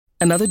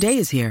Another day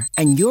is here,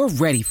 and you're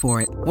ready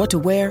for it. What to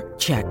wear?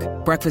 Check.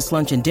 Breakfast,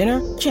 lunch, and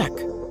dinner? Check.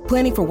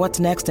 Planning for what's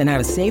next and how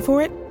to save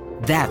for it?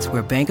 That's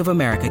where Bank of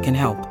America can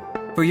help.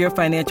 For your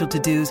financial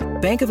to-dos,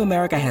 Bank of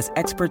America has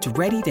experts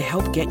ready to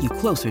help get you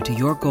closer to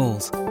your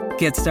goals.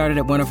 Get started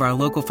at one of our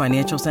local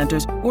financial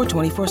centers or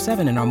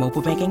 24/7 in our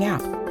mobile banking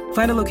app.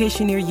 Find a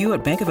location near you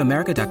at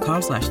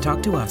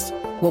bankofamerica.com/talktous.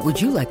 What would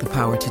you like the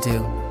power to do?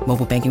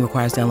 Mobile banking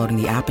requires downloading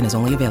the app and is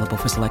only available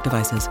for select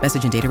devices.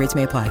 Message and data rates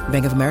may apply.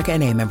 Bank of America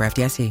N.A., member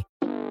FDIC.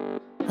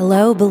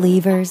 Hello,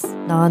 believers,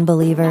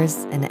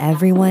 non-believers, and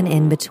everyone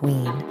in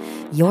between.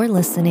 You're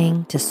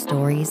listening to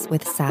Stories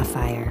with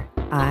Sapphire.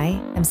 I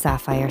am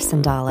Sapphire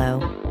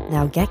Sandalo.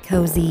 Now get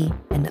cozy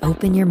and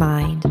open your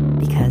mind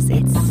because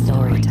it's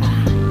story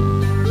time.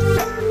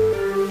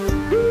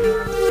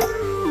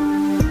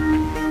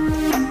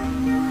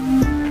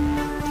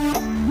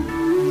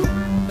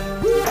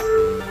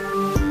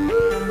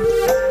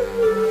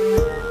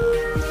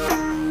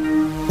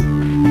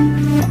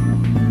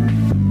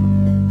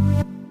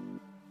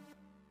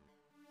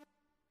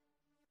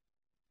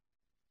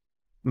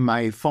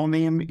 My full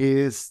name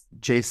is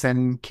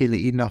Jason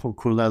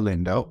Kili'inahukula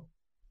Lindo.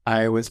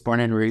 I was born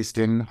and raised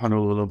in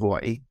Honolulu,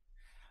 Hawaii.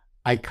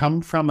 I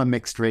come from a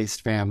mixed race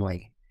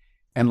family,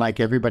 and like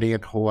everybody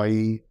in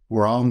Hawaii,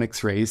 we're all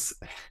mixed race,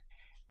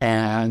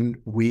 and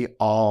we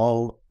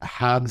all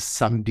have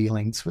some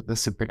dealings with the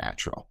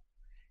supernatural.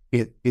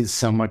 It is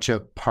so much a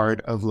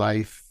part of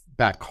life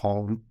back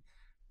home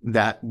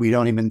that we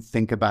don't even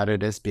think about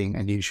it as being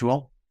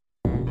unusual.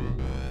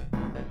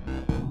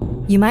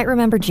 You might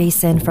remember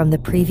Jason from the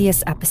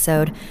previous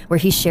episode where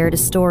he shared a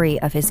story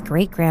of his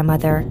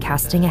great-grandmother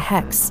casting a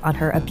hex on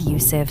her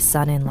abusive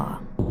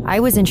son-in-law. I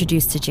was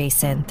introduced to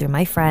Jason through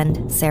my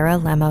friend Sarah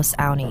Lemos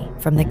Auni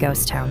from the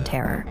Ghost Town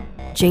Terror.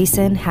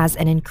 Jason has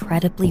an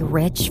incredibly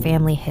rich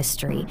family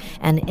history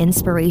and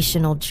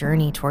inspirational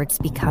journey towards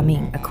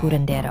becoming a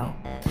curandero.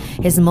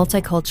 His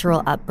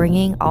multicultural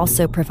upbringing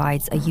also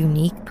provides a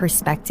unique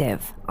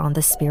perspective on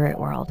the spirit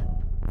world.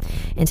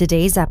 In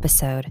today's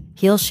episode,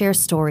 he'll share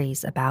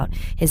stories about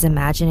his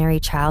imaginary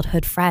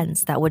childhood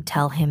friends that would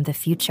tell him the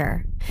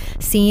future,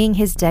 seeing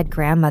his dead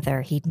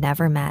grandmother he'd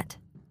never met,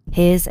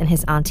 his and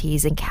his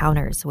auntie's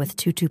encounters with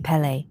Tutu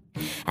Pele,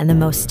 and the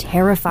most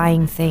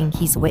terrifying thing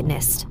he's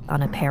witnessed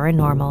on a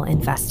paranormal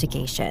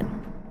investigation.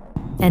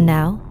 And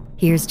now,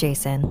 here's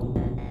Jason.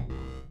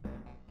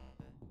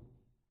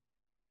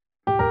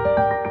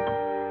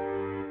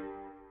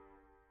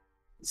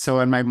 So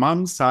on my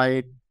mom's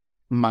side,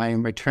 my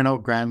maternal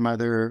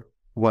grandmother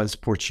was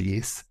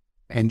Portuguese,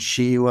 and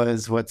she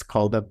was what's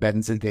called a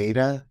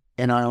benzedeira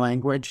in our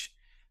language,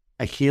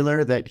 a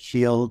healer that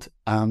healed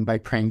by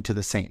praying to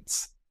the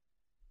saints.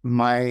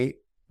 My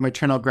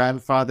maternal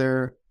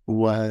grandfather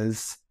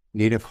was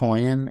Native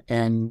Hawaiian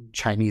and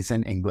Chinese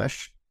and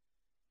English,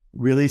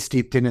 really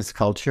steeped in his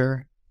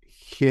culture.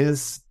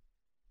 His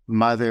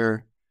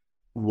mother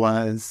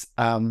was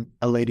a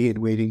lady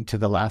in waiting to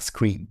the last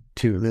queen,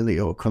 to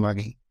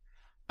Liliuokalani.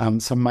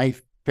 So my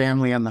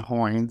family on the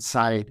Hawaiian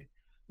side,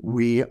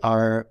 we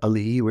are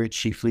Ali'i, we're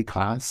chiefly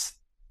class.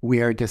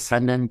 We are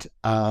descendant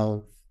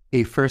of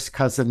a first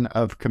cousin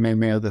of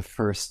Kamehameha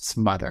I's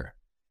mother.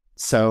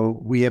 So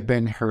we have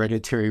been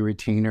hereditary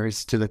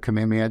retainers to the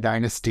Kamehameha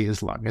dynasty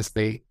as long as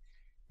they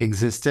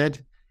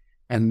existed.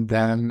 And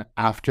then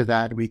after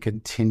that, we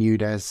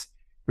continued as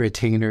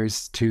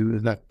retainers to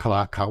the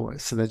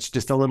Kalakaua. So that's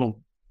just a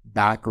little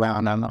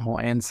background on the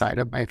Hawaiian side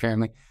of my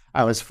family.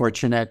 I was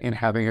fortunate in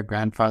having a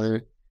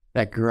grandfather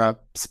that grew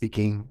up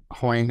speaking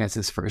Hawaiian as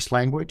his first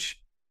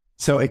language.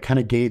 So it kind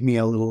of gave me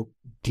a little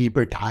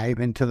deeper dive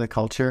into the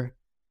culture.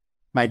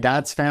 My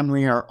dad's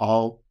family are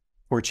all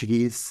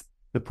Portuguese.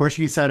 The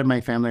Portuguese side of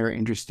my family are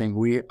interesting.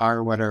 We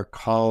are what are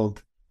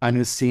called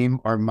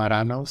Anusim or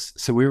Maranos.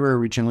 So we were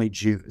originally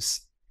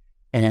Jews,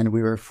 and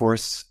we were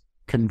force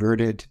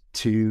converted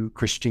to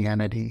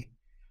Christianity.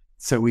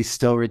 So we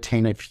still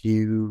retain a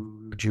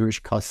few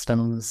Jewish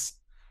customs.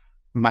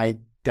 My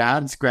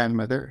dad's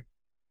grandmother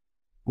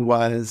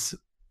was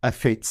a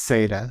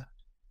feiticeira,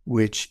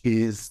 which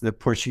is the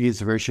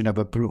Portuguese version of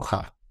a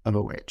bruja, of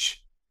a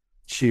witch.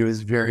 She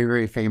was very,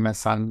 very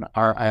famous on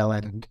our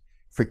island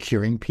for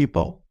curing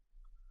people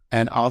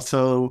and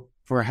also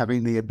for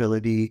having the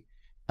ability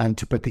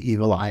to put the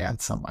evil eye on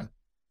someone.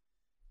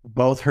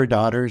 Both her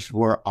daughters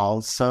were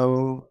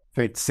also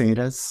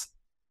feiticeiras.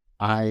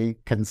 I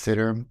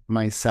consider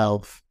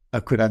myself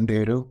a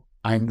curandero.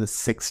 I'm the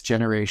sixth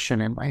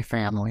generation in my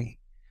family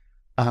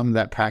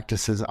that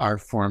practices our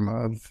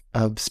form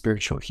of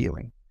spiritual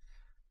healing.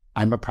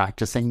 I'm a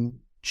practicing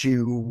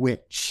Jew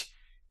witch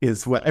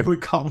is what I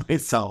would call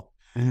myself.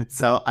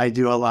 So I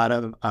do a lot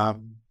of,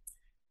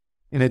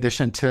 in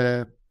addition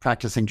to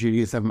practicing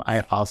Judaism,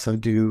 I also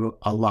do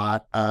a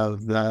lot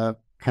of the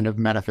kind of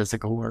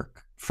metaphysical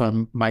work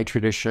from my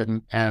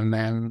tradition, and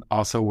then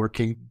also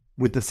working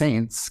with the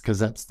saints, because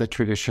that's the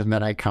tradition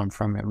that I come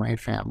from in my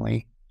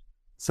family.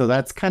 So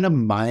that's kind of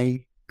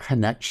my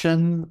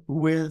connection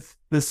with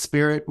the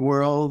spirit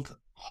world.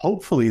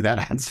 Hopefully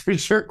that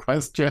answers your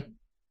question.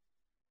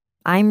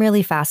 I'm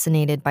really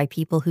fascinated by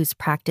people whose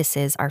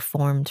practices are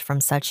formed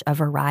from such a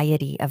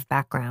variety of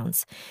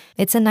backgrounds.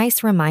 It's a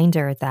nice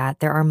reminder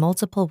that there are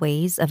multiple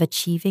ways of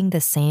achieving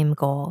the same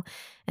goal,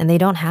 and they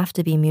don't have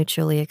to be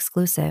mutually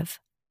exclusive.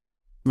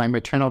 My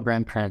maternal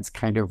grandparents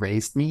kind of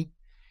raised me.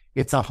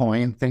 It's a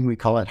Hawaiian thing. We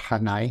call it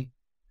hanai.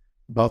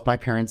 Both my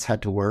parents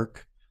had to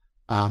work,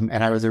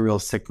 and I was a real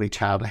sickly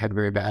child. I had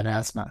very bad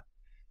asthma.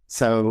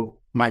 So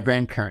my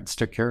grandparents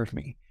took care of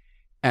me.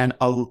 And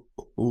a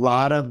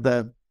lot of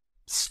the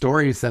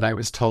stories that I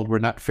was told were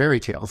not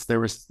fairy tales. They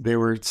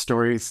were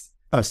stories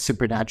of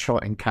supernatural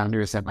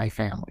encounters in my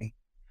family.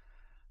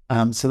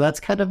 So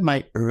that's kind of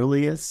my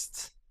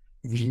earliest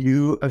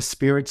view of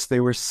spirits. They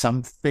were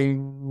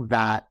something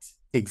that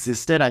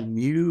existed. I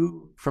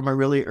knew from a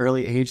really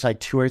early age, like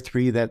 2 or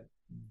 3, that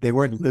they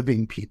weren't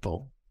living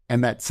people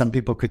and that some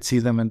people could see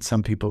them and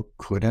some people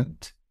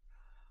couldn't.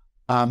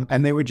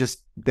 And they were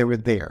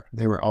there.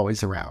 They were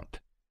always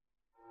around.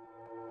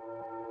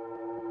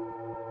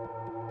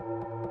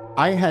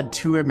 I had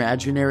 2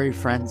 imaginary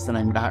friends that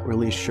I'm not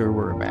really sure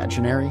were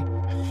imaginary.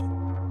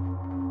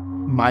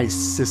 My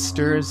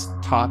sisters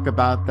talk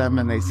about them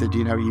and they said,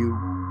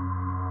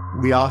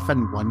 we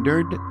often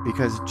wondered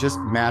because just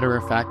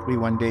matter-of-factly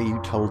one day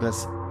you told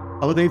us,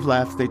 oh, they've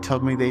left. They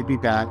told me they'd be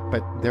back,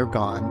 but they're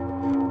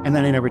gone. And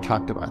then I never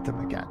talked about them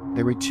again.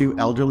 There were 2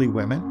 elderly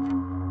women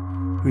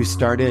who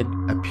started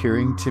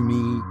appearing to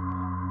me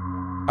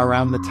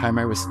around the time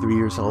I was 3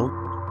 years old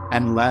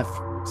and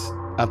left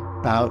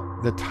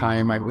about the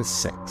time I was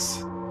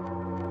 6.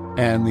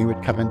 And they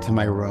would come into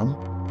my room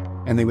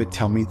and they would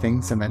tell me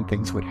things, and then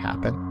things would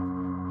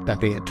happen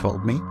that they had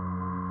told me.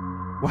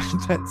 One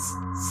that's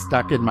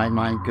stuck in my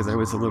mind because I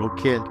was a little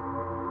kid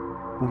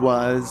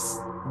was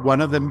one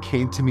of them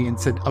came to me and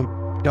said, oh,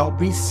 don't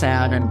be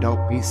sad and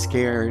don't be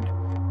scared.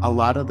 A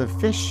lot of the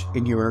fish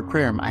in your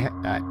aquarium,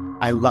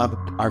 I loved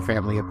our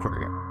family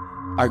aquarium,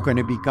 are going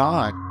to be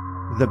gone.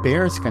 The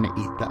bear's going to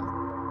eat them.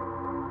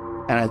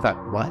 And I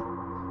thought, what?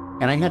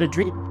 And I had a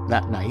dream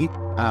that night.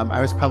 I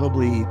was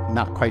probably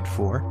not quite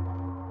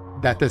 4,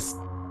 that this,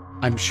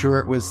 I'm sure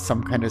it was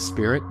some kind of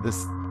spirit,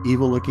 this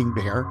evil-looking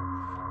bear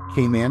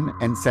came in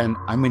and said,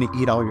 I'm going to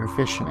eat all your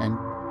fish and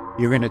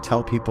you're going to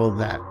tell people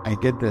that I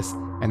did this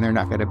and they're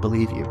not going to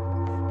believe you.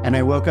 And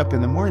I woke up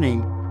in the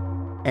morning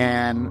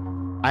and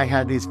I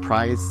had these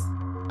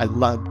I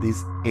loved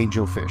these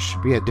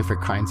angelfish. We had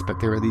different kinds, but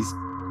there were these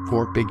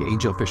 4 big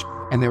angelfish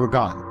and they were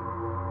gone.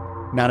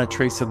 Not a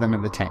trace of them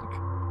in the tank.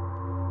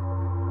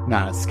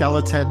 Not a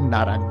skeleton,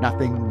 not a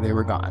nothing. They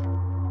were gone.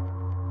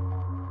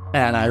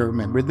 And I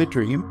remembered the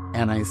dream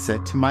and I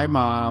said to my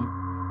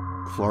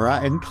mom,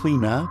 Flora and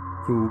Kleena,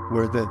 who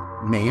were the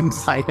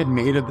names I had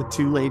made of the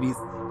 2 ladies,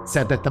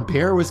 said that the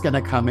bear was going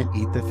to come and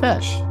eat the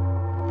fish.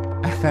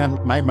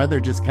 And my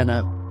mother just kind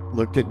of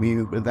looked at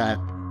me with that,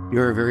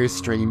 you're a very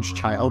strange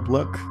child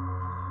look.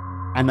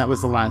 And that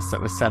was the last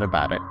that was said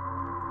about it.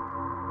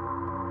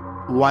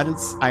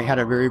 Once I had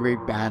a very, very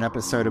bad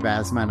episode of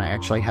asthma and I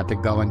actually had to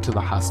go into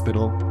the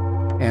hospital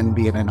and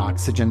be in an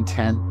oxygen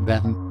tent.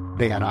 Then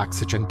they had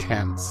oxygen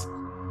tents.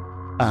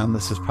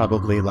 This was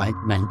probably like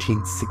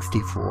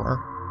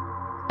 1964.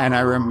 And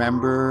I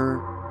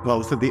remember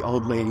both of the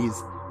old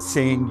ladies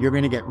saying, you're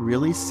going to get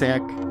really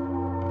sick.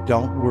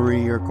 Don't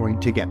worry, you're going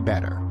to get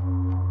better.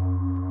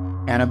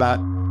 And about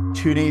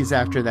 2 days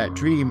after that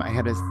dream, I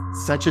had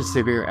such a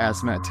severe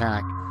asthma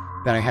attack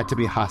that I had to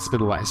be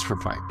hospitalized for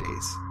 5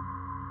 days.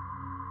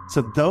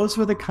 So those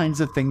were the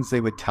kinds of things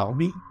they would tell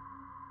me.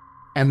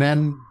 And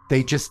then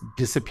they just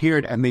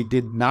disappeared and I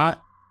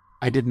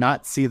did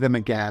not see them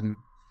again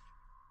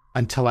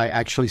until I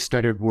actually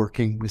started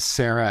working with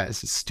Sarah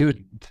as a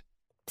student.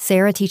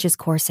 Sarah teaches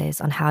courses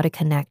on how to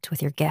connect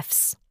with your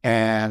gifts.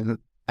 And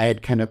I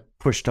had kind of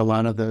pushed a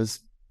lot of those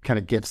kind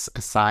of gifts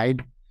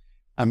aside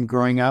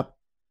growing up.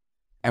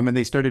 And when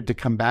they started to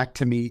come back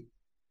to me,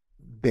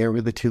 there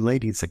were the 2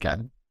 ladies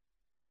again.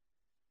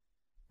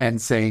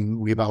 And saying,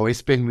 we've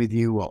always been with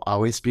you, we'll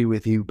always be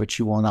with you, but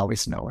you won't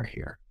always know we're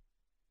here.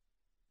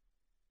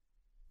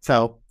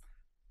 So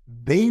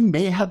they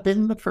may have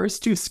been the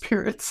first 2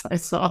 spirits I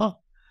saw.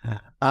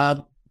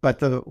 But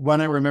the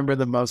one I remember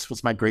the most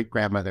was my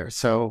great-grandmother.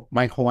 So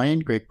my Hawaiian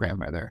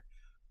great-grandmother,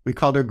 we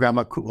called her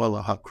Grandma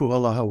Ku'oloha.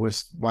 Ku'oloha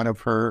was one of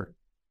her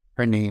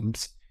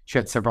names. She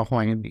had several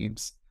Hawaiian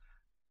names.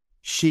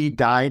 She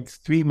died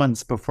 3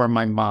 months before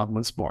my mom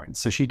was born.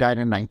 So she died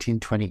in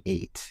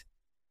 1928.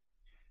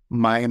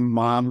 My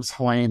mom's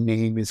Hawaiian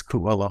name is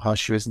Ku'oloha.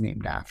 She was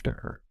named after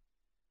her.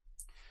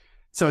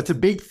 So it's a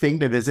big thing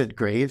to visit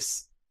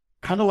graves,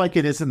 kind of like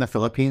it is in the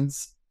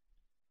Philippines.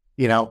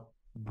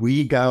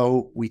 We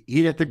go, we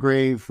eat at the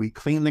grave, we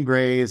clean the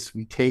graves,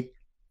 we take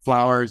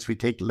flowers, we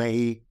take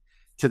lei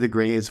to the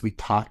graves, we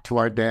talk to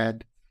our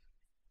dead.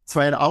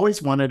 So I had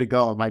always wanted to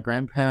go. My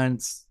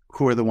grandparents,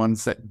 who are the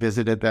ones that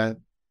visited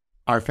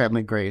our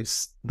family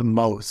graves the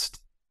most,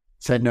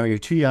 said, no, you're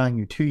too young,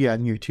 you're too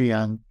young, you're too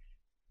young.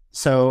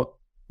 So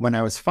when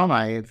I was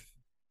 5,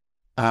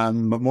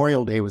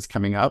 Memorial Day was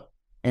coming up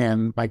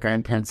and my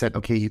grandparents said,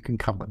 okay, you can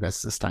come with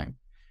us this time.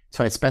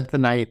 So I spent the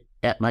night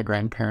at my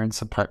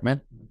grandparents'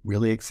 apartment.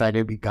 Really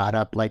excited. We got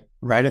up like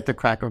right at the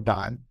crack of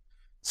dawn.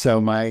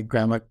 So my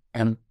grandma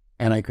and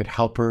I could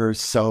help her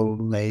sew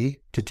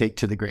lei to take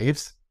to the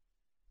graves.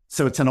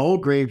 So it's an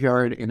old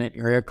graveyard in an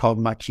area called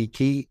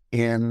Makiki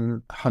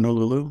in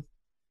Honolulu.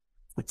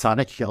 It's on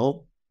a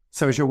hill.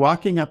 So as you're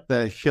walking up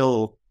the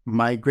hill,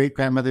 my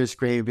great-grandmother's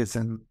grave is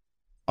in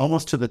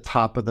almost to the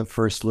top of the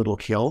first little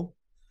hill,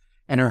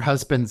 and her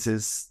husband's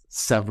is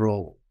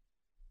several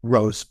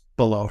rows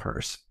below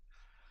hers.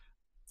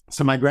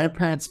 So my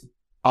grandparents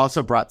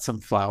also brought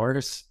some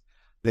flowers.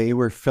 They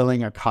were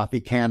filling a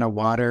coffee can of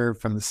water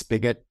from the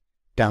spigot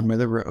down by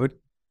the road.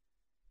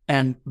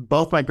 And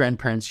both my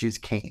grandparents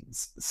used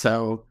canes.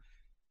 So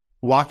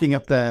walking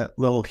up the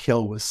little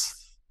hill was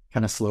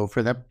kind of slow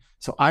for them.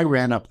 So I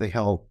ran up the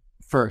hill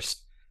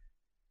first.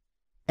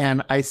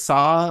 And I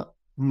saw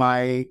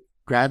my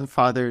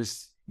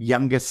grandfather's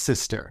youngest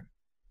sister.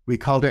 We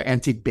called her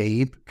Auntie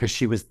Babe because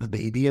she was the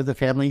baby of the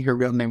family. Her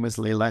real name was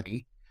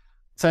Leilani.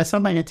 So I saw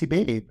my Auntie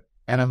Babe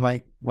and I'm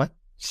like, what's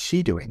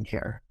she doing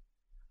here?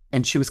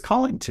 And she was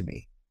calling to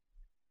me.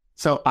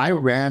 So I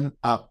ran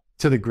up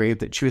to the grave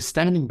that she was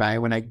standing by.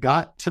 When I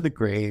got to the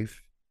grave,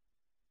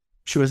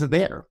 she wasn't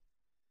there.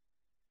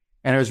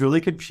 And I was really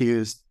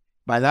confused.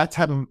 By that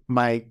time,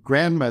 my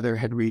grandmother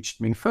had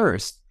reached me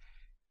first.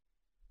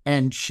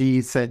 And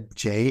she said,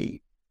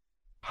 Jay,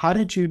 how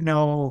did you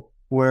know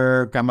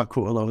where Grandma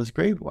Ku'uloa's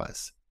grave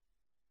was?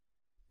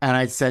 And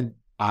I said,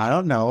 I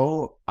don't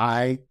know.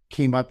 I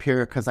came up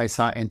here because I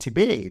saw Auntie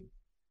Babe.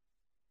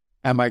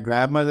 And my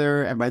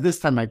grandmother, and by this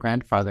time my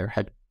grandfather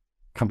had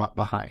come up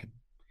behind.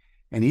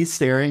 And he's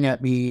staring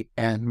at me,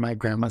 and my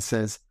grandma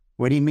says,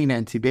 what do you mean,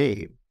 Auntie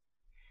Babe?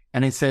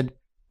 And I said,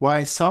 well,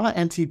 I saw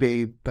Auntie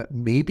Babe, but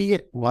maybe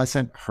it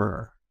wasn't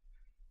her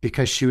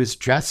because she was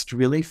dressed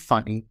really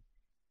funny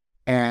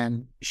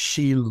and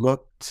she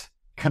looked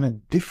kind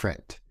of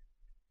different.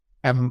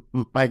 And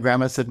my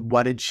grandma said,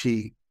 what did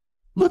she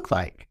look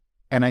like?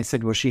 And I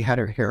said, well, she had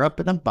her hair up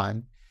in a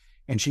bun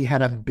and she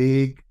had a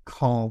big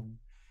comb.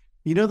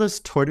 You know those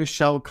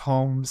tortoiseshell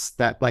combs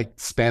that like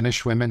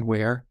Spanish women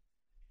wear?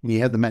 And you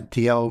had the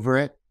mantilla over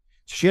it.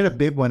 She had a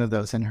big one of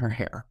those in her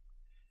hair.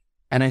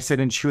 And I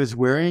said, and she was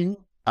wearing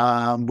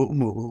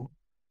mu'umu.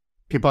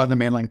 People on the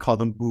mainland call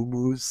them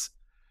muumuus,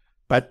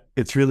 but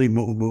it's really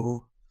mu'umu.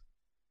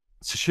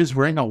 So she was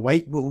wearing a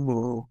white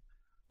mu'umu.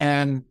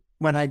 And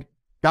when I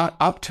got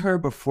up to her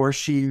before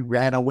she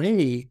ran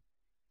away,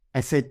 I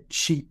said,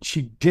 she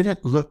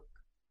didn't look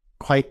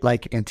quite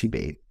like Auntie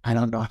Babe. I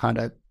don't know how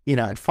to,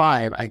 at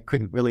 5, I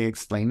couldn't really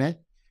explain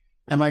it.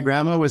 And my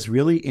grandma was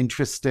really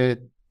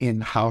interested in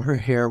how her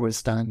hair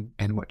was done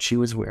and what she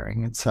was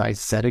wearing. And so I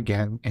said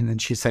again, and then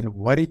she said,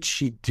 what did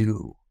she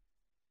do?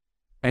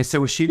 And I said,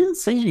 well, she didn't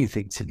say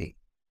anything to me.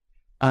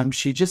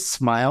 She just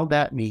smiled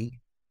at me.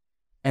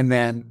 And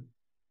then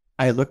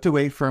I looked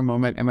away for a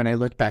moment. And when I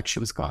looked back, she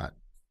was gone.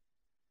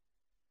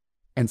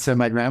 And so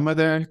my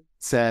grandmother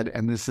said,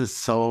 and this is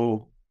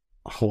so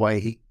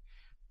Hawaii,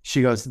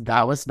 she goes,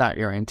 that was not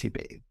your Auntie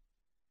Babe.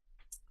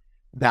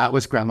 That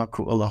was Grandma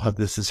Ku'uloa.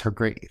 This is her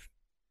grave.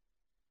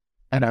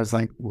 And I was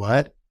like,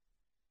 what?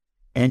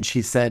 And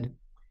she said,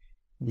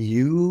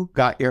 you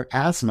got your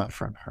asthma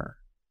from her.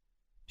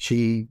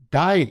 She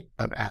died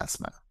of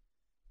asthma.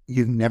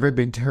 You've never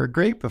been to her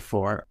grave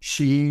before.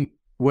 She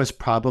was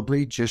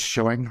probably just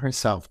showing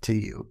herself to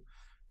you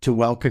to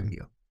welcome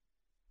you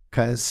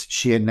because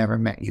she had never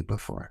met you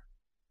before.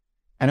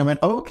 And I went,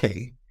 oh,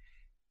 okay.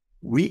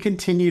 We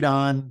continued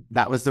on.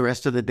 That was the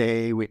rest of the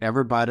day. We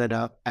never brought it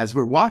up. As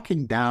we're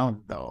walking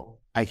down, though,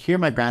 I hear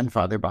my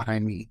grandfather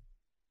behind me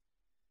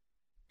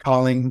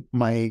calling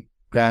my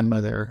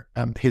grandmother.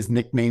 His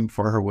nickname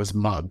for her was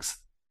Muggs.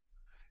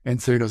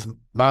 And so he goes,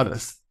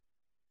 Maris,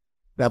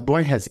 that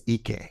boy has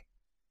Ike.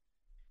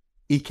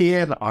 Ike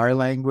in our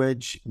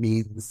language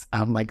means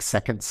like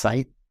second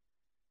sight.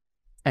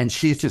 And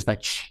she's just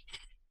like, shh.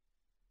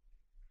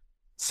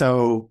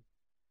 So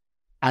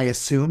I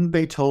assume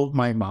they told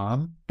my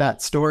mom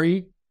that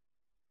story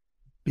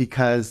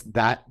because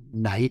that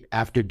night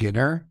after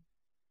dinner,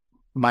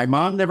 my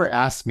mom never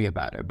asked me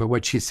about it. But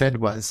what she said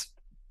was,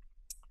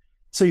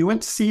 so you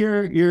went to see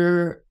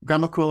your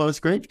Grandma Ku'uloa's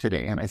grave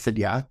today? And I said,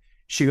 yeah.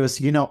 She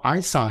goes, I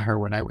saw her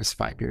when I was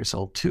 5 years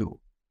old too.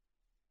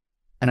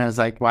 And I was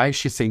like, why is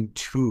she saying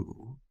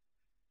two?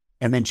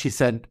 And then she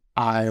said,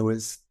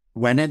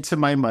 went into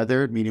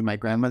my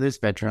grandmother's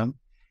bedroom,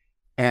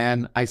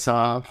 and I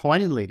saw a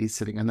Hawaiian lady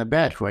sitting on the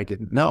bed who I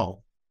didn't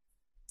know.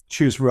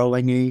 She was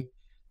rolling a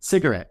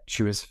cigarette.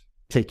 She was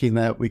taking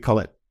we call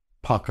it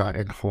paka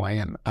in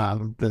Hawaiian,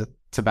 the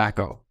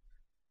tobacco.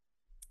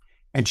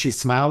 And she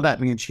smiled at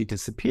me and she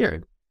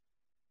disappeared.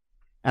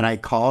 And I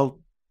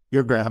called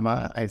your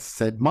grandma. I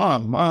said,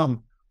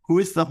 Mom, who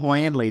is the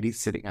Hawaiian lady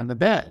sitting on the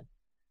bed?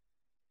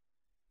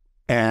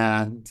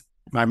 And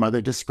my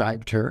mother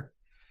described her.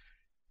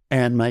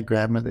 And my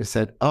grandmother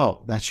said,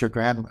 oh, that's your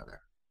grandmother.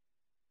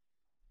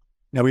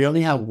 Now, we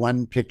only have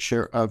one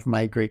picture of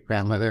my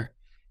great-grandmother,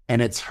 and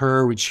it's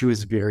her when she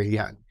was very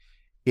young.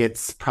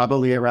 It's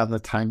probably around the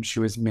time she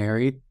was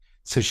married.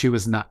 So she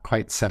was not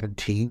quite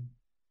 17.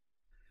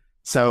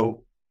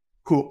 So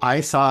who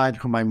I saw and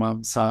who my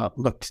mom saw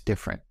looked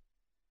different.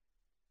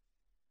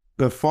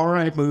 Before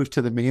I moved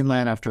to the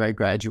mainland after I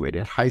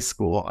graduated high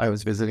school, I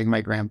was visiting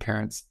my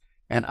grandparents,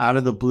 and out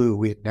of the blue,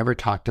 we had never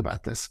talked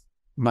about this.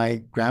 My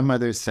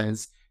grandmother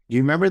says, "Do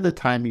you remember the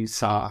time you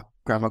saw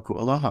Grandma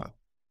Ku'aloha?"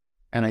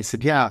 And I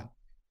said, "Yeah."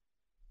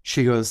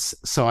 She goes,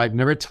 "So I've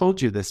never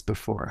told you this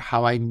before.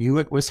 How I knew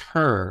it was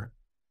her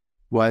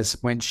was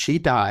when she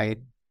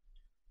died,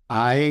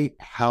 I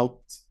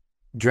helped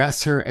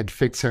dress her and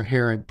fix her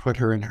hair and put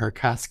her in her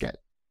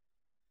casket.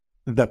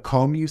 The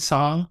comb you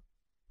saw,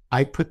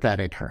 I put that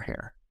in her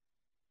hair.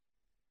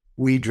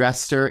 We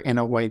dressed her in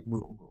a white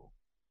muumuu."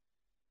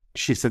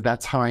 She said,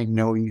 "That's how I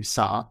know you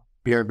saw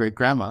your great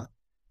grandma,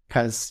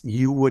 because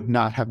you would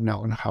not have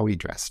known how we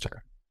dressed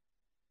her."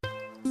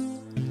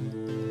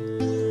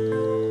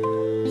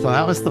 So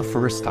that was the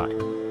first time.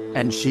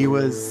 And she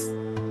was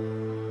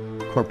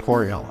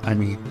corporeal. I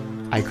mean,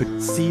 I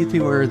could see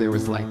through her. There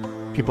was like,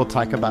 people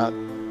talk about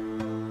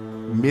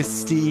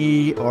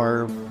misty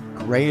or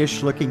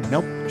grayish looking.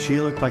 Nope,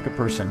 she looked like a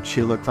person.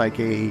 She looked like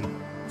a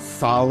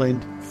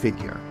solid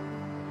figure.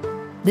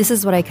 This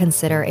is what I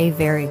consider a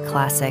very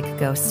classic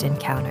ghost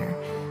encounter.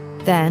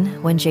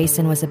 Then, when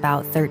Jason was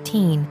about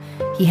 13,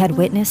 he had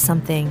witnessed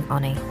something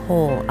on a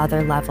whole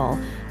other level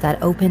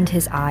that opened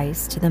his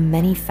eyes to the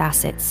many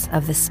facets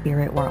of the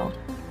spirit world,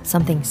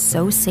 something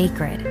so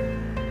sacred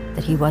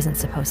that he wasn't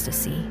supposed to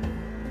see.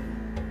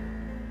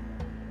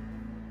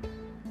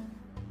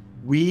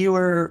 We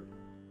were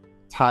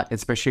taught,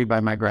 especially by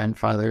my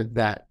grandfather,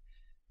 that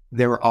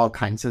there were all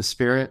kinds of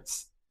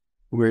spirits.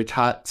 We were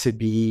taught to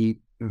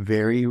be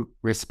very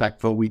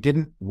respectful. We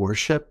didn't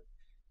worship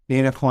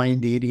Native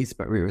Hawaiian deities,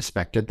 but we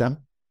respected them.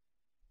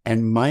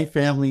 And my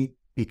family,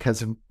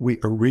 because we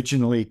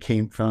originally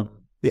came from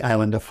the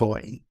island of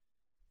Hawaii,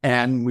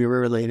 and we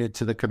were related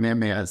to the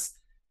Kamehamehas.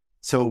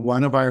 So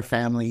one of our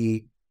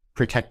family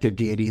protective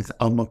deities,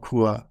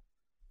 Aumakua,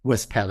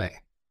 was Pele.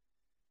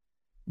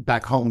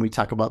 Back home, we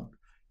talk about,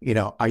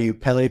 are you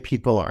Pele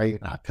people or are you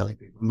not Pele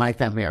people? My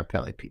family are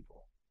Pele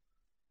people.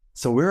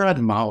 So we're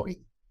on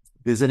Maui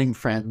visiting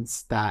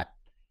friends that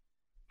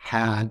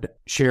had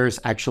shares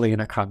actually in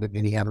a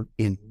condominium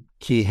in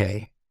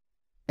Kihei.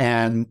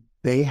 And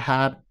they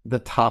had the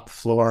top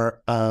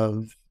floor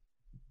of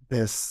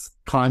this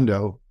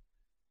condo.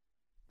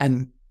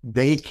 And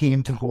they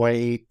came to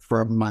Hawaii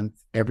for a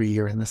month every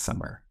year in the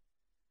summer.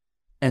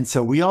 And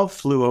so we all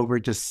flew over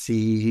to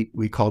see,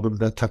 we called them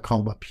the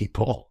Tacoma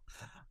people.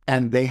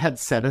 And they had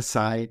set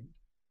aside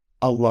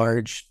a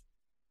large,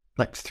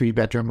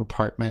 3-bedroom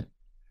apartment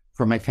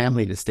for my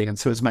family to stay in.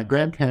 So it was my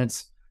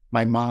grandparents,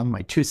 my mom,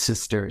 my 2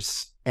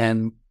 sisters,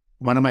 and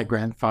one of my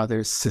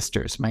grandfather's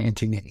sisters, my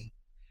Auntie Minnie.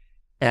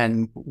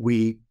 And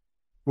we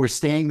were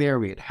staying there.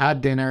 We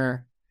had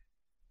dinner.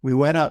 We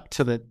went up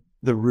to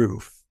the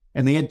roof,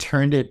 and they had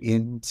turned it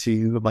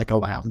into like a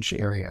lounge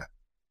area.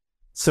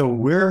 So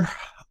we're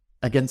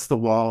against the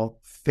wall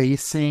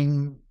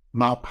facing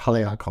Mount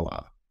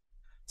Haleakala.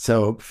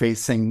 So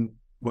facing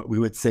what we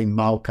would say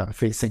Mauka,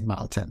 facing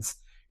mountains.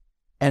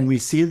 And we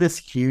see this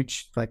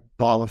huge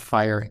ball of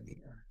fire in the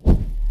air.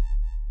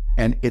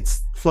 And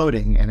it's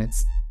floating and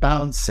it's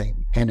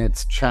bouncing and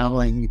it's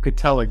traveling, you could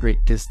tell, a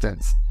great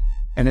distance.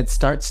 And it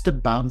starts to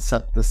bounce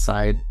up the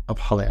side of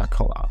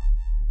Haleakala.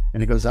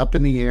 And it goes up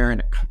in the air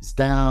and it comes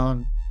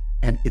down,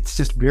 and it's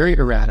just very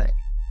erratic.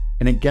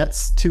 And it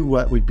gets to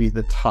what would be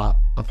the top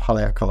of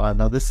Haleakala.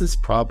 Now, this is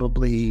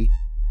probably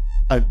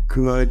a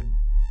good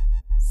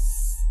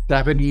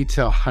 70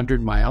 to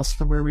 100 miles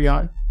from where we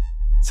are.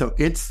 So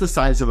it's the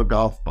size of a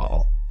golf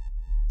ball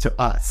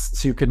to us.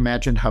 So you can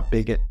imagine how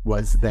big it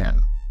was then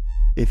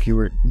if you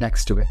were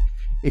next to it.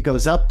 It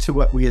goes up to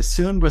what we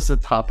assumed was the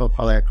top of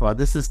Haleakala.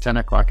 This is 10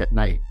 o'clock at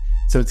night,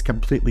 so it's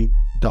completely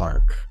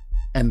dark.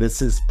 And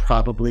this is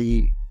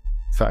probably,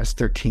 so I was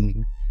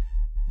 13.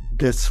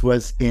 This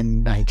was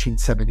in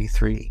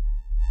 1973.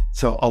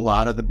 So a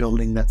lot of the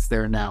building that's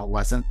there now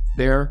wasn't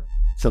there.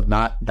 So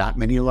not that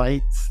many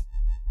lights.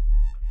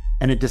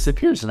 And it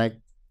disappears.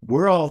 And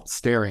we're all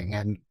staring.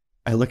 And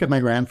I look at my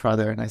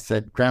grandfather and I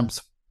said,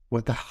 "Gramps,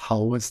 what the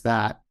hell was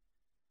that?"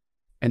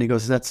 And he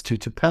goes, "That's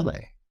Tutu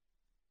Pele.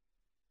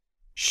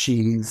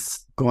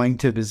 She's going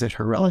to visit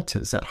her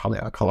relatives at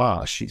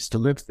Haleakala. She used to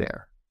live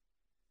there."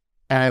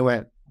 And I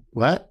went,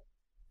 "What?"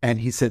 And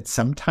he said,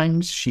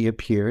 "Sometimes she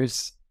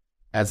appears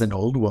as an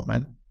old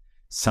woman.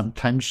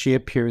 Sometimes she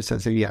appears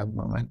as a young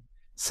woman.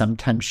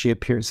 Sometimes she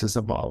appears as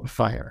a ball of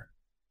fire.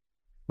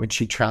 When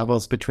she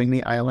travels between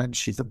the islands,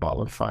 she's a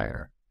ball of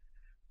fire."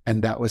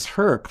 And that was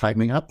her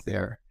climbing up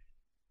there.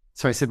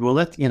 So I said, "Well,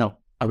 are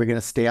we going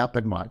to stay up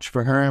and watch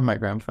for her?" And my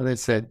grandfather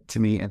said to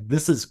me, and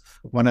this is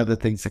one of the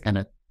things that kind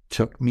of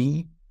took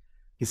me.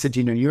 He said,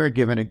 "You are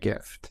given a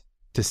gift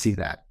to see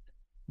that.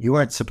 You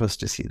aren't supposed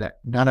to see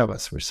that. None of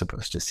us were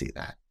supposed to see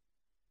that.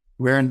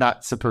 We're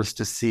not supposed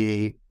to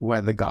see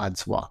where the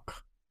gods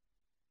walk.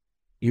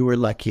 You were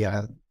lucky,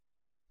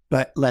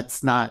 but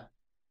let's not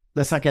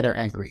get her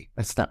angry.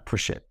 Let's not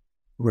push it.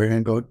 We're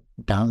going to go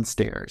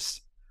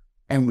downstairs.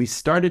 And we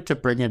started to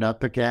bring it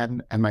up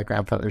again. And my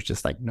grandfather's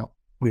just like, no,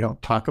 we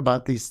don't talk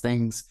about these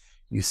things.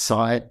 You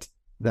saw it.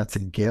 That's a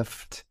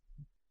gift.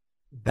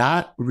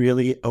 That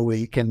really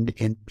awakened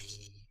in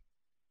me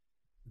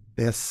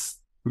this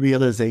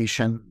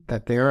realization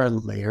that there are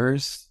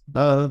layers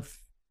of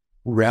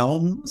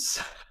realms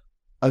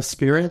of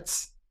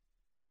spirits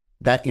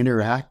that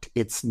interact.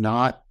 It's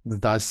not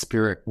the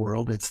spirit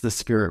world, it's the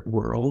spirit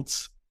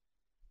worlds.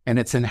 And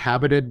it's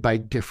inhabited by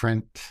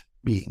different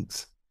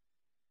beings.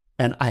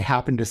 And I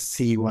happened to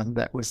see one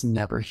that was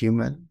never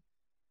human.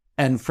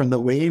 And from the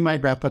way my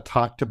grandpa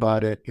talked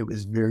about it, it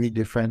was very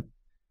different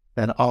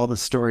than all the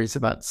stories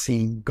about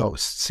seeing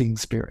ghosts, seeing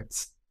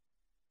spirits.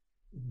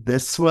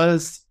 This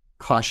was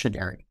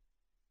cautionary.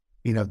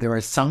 There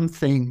are some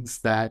things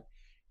that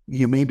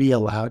you may be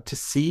allowed to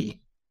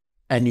see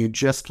and you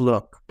just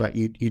look, but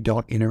you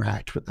don't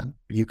interact with them.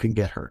 You can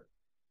get hurt.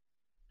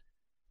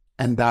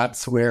 And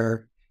that's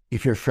where,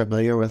 if you're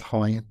familiar with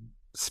Hawaiian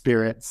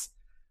spirits,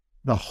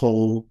 the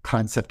whole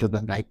concept of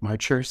the night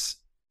marchers.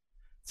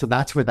 So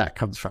that's where that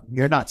comes from.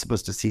 You're not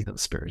supposed to see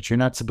those spirits. You're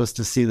not supposed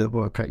to see the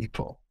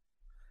Huaka'ipo.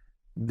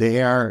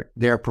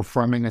 They're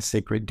performing a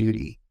sacred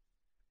duty,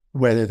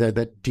 whether they're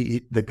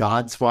the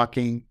gods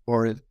walking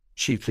or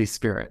chiefly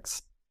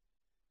spirits.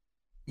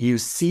 You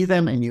see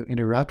them and you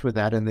interact with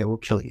that and they will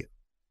kill you.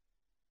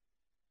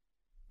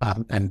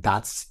 And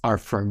that's our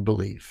firm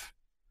belief.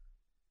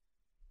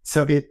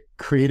 So it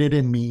created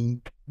in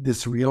me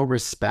this real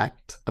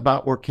respect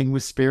about working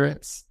with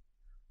spirits.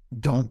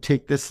 Don't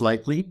take this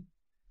lightly.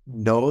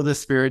 Know the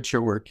spirits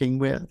you're working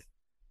with.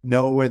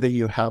 Know whether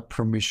you have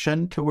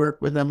permission to work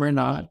with them or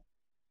not.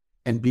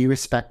 And be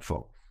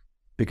respectful,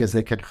 because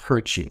they can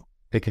hurt you.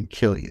 They can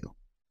kill you.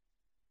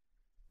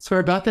 So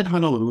we're back in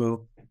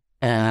Honolulu,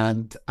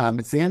 and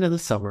it's the end of the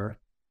summer,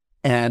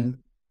 and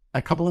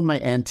a couple of my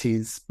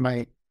aunties,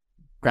 my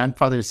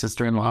grandfather's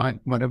sister-in-law,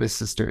 one of his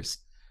sisters,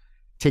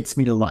 takes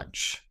me to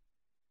lunch.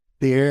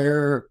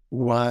 There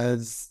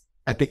was,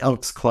 at the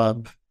Elks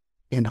Club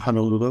in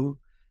Honolulu,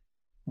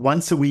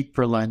 once a week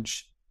for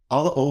lunch,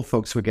 all the old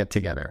folks would get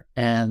together,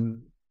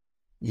 and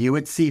you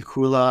would see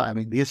hula. I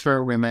mean, these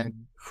were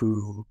women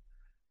who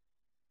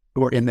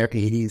were in their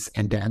 80s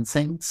and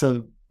dancing.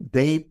 So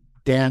they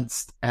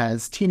danced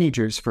as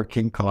teenagers for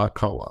King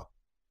Kalakaua.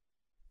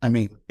 I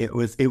mean, it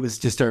was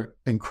just an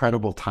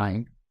incredible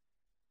time.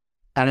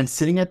 And I'm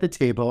sitting at the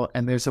table,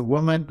 and there's a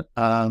woman,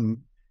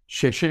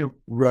 she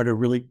wrote a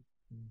really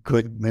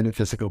good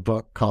metaphysical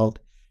book called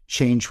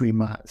Change We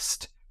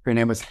Must. Her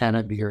name was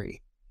Hannah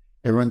Beery.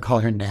 Everyone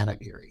called her Nana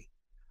Beery.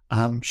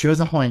 She was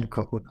a Hawaiian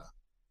kahuna.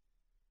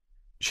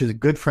 She's a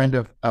good friend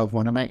of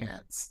one of my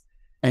aunts.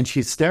 And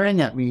she's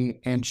staring at me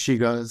and she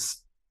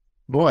goes,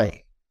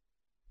 boy,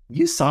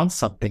 you saw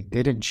something,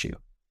 didn't you?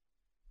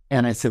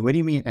 And I said, what do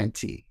you mean,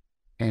 Auntie?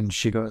 And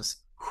she goes,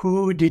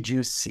 who did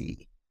you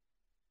see?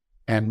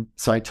 And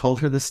so I told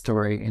her the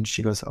story and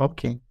she goes,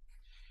 okay.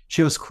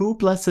 She goes, who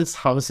blesses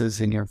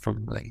houses in your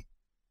family?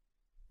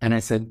 And I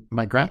said,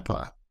 my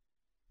grandpa.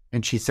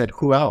 And she said,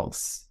 who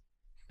else?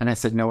 And I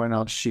said, no one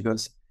else. She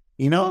goes,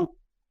 you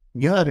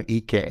have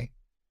Ike.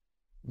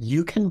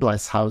 You can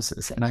bless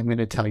houses, and I'm going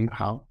to tell you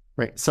how.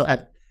 Right. So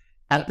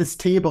at this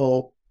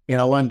table in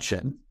a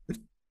luncheon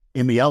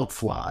in the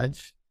Elks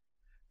Lodge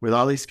with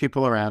all these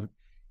people around,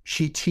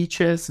 she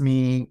teaches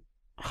me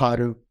how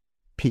to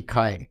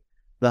pikai,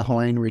 the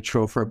Hawaiian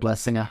ritual for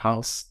blessing a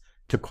house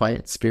to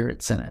quiet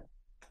spirits in it.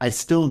 I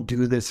still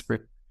do this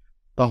for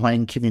the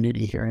Hawaiian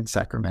community here in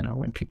Sacramento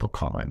when people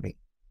call on me.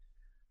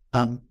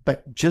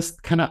 But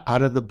just kind of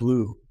out of the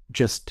blue,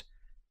 just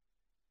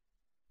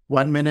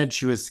 1 minute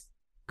she was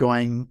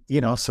going,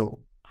 so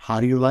how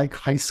do you like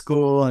high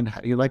school and how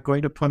do you like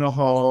going to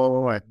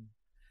Punahou?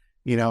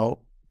 And,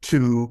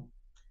 to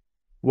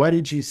what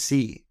did you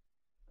see?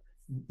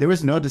 There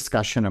was no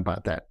discussion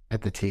about that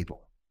at the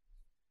table.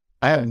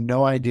 I have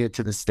no idea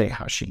to this day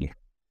how she knew.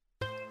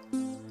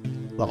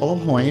 The old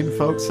Hawaiian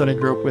folks that I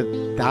grew up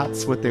with,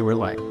 that's what they were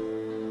like.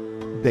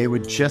 They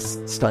would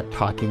just start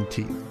talking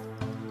to you.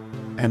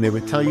 And they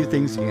would tell you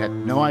things and you had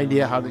no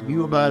idea how they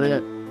knew about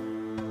it.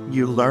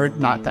 You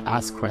learned not to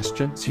ask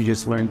questions. You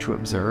just learned to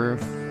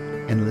observe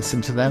and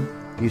listen to them.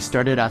 You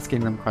started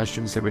asking them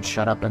questions, they would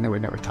shut up and they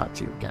would never talk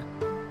to you again.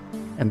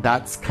 And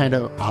that's kind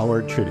of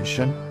our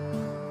tradition.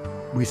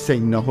 We say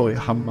nohoi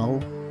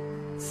hamau,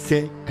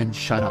 sit and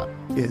shut up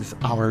is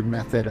our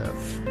method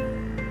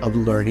of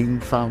learning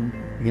from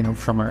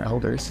our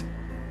elders.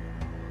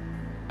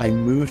 I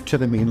moved to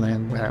the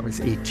mainland when I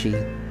was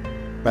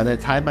 18. By the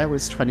time I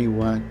was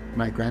 21,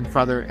 my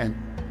grandfather and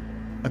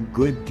a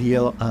good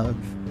deal of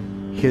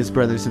his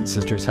brothers and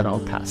sisters had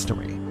all passed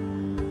away.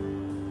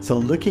 So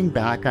looking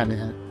back on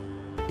it,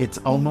 it's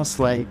almost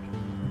like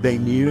they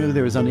knew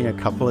there was only a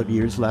couple of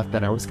years left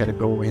that I was going to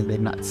go away and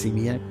they'd not see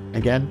me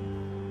again.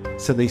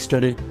 So they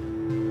started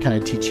kind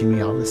of teaching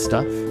me all this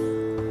stuff.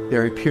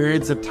 There are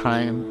periods of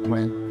time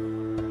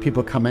when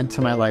people come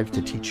into my life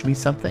to teach me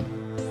something.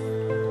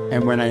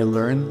 And when I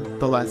learn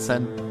the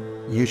lesson,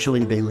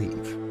 usually they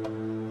leave.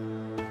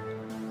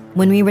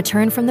 When we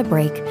return from the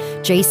break,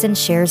 Jason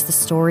shares the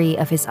story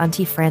of his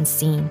auntie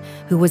Francine,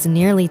 who was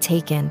nearly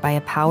taken by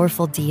a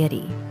powerful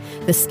deity,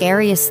 the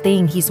scariest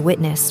thing he's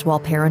witnessed while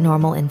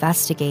paranormal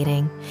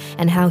investigating,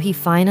 and how he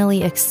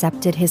finally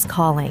accepted his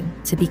calling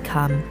to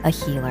become a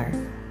healer.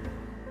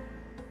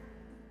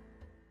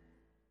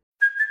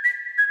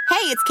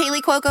 Hey, it's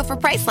Kaylee Cuoco for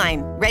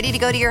Priceline. Ready to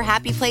go to your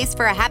happy place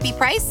for a happy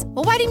price?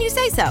 Well, why didn't you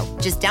say so?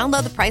 Just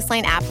download the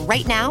Priceline app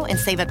right now and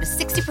save up to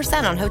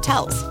 60% on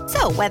hotels.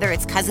 So whether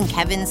it's Cousin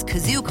Kevin's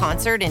Kazoo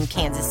Concert in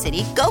Kansas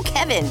City, go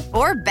Kevin,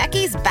 or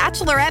Becky's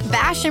Bachelorette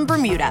Bash in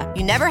Bermuda,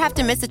 you never have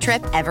to miss a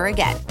trip ever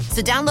again.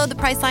 So download the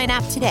Priceline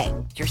app today.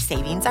 Your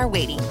savings are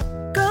waiting.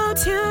 Go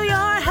to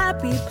your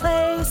happy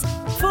place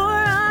for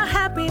a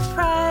happy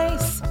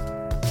price.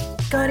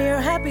 Go to your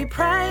happy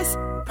price,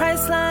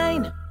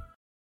 Priceline.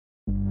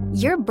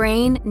 Your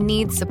brain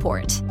needs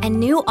support, and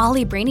new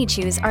Ollie Brainy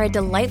Chews are a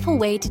delightful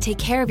way to take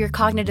care of your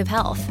cognitive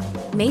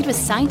health. Made with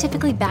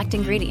scientifically backed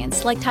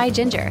ingredients like Thai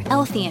ginger,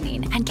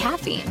 L-theanine, and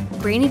caffeine,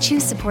 Brainy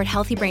Chews support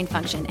healthy brain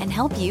function and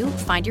help you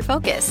find your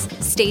focus,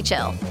 stay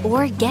chill,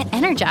 or get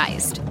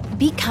energized.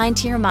 Be kind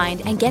to your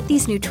mind and get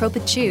these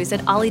nootropic chews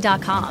at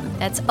ollie.com.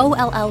 That's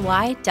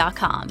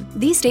OLLY.com.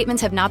 These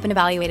statements have not been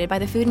evaluated by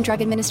the Food and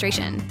Drug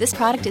Administration. This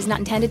product is not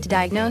intended to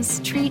diagnose,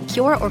 treat,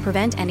 cure, or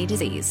prevent any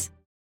disease.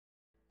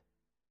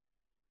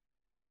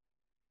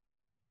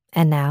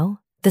 And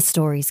now, the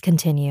stories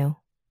continue.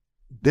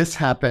 This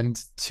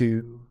happened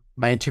to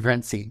my auntie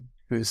Francine,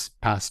 who's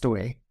passed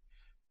away.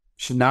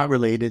 She's not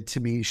related to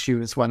me. She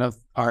was one of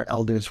our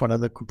elders, one of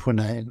the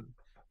kupuna in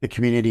the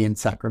community in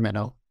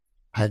Sacramento.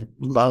 I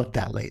loved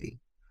that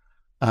lady.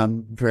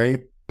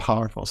 Very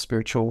powerful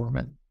spiritual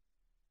woman.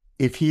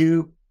 If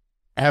you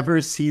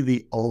ever see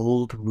the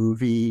old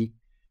movie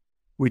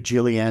with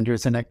Julie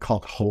Andrews in it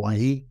called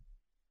Hawaii,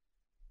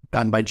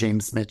 done by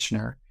James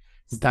Michener,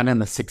 it's done in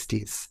the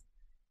 60s.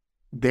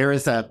 There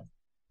is a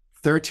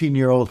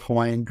 13-year-old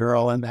Hawaiian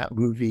girl in that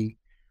movie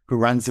who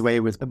runs away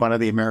with one of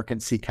the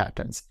American sea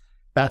captains.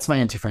 That's my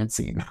auntie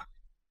Francine.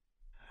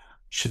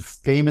 She's a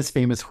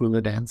famous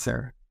hula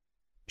dancer.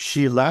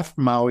 She left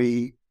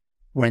Maui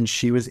when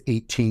she was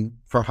 18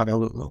 for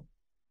Honolulu,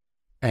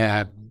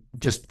 and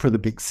just for the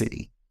big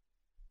city.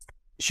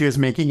 She was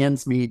making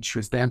ends meet. She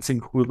was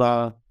dancing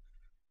hula.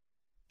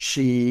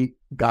 She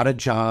got a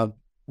job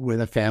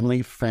with a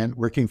family friend,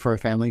 working for a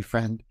family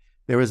friend.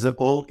 There was an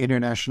old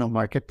international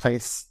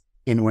marketplace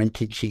in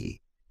Waikiki.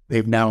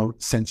 They've now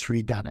since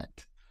redone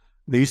it.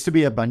 There used to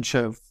be a bunch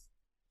of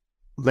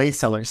lei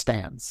seller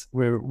stands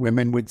where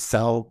women would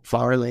sell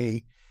flower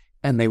lei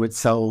and they would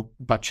sell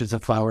bunches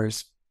of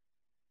flowers.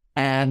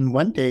 And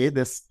one day,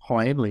 this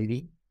Hawaiian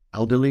lady,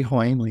 elderly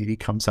Hawaiian lady,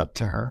 comes up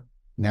to her,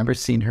 never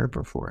seen her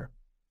before.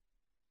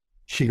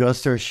 She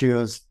goes to her, she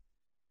goes,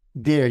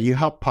 "Dear, you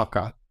help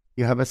Paka.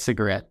 You have a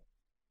cigarette?"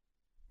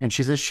 And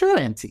she says, "Sure,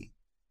 auntie."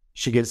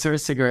 She gives her a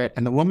cigarette,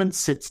 and the woman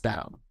sits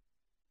down.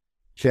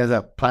 She has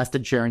a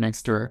plastic chair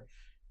next to her.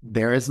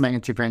 There is my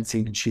auntie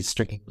Francine, and she's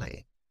stringing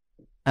lei.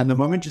 And the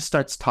woman just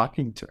starts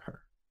talking to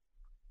her.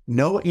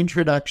 No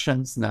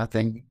introductions,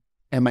 nothing.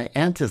 And my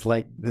aunt is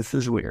like, "This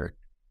is weird."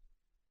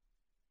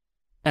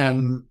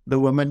 And the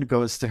woman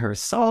goes to her,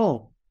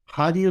 "So,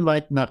 how do you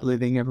like not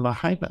living in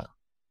Lahaina?"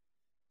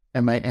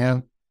 And my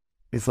aunt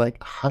is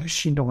like, "How does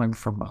she know I'm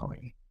from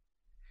Maui?"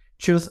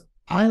 She goes,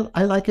 I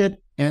like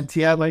it,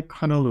 auntie. I like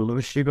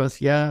Honolulu." She goes,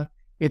 "Yeah,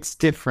 it's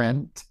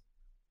different.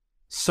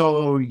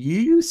 So you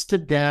used to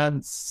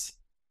dance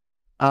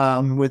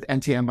with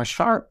Auntie Emma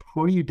Sharp.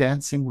 Who are you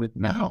dancing with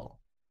now?"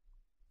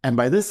 And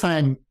by this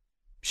time,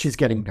 she's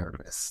getting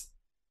nervous.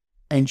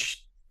 And she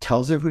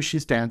tells her who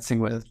she's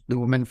dancing with. The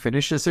woman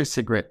finishes her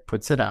cigarette,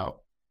 puts it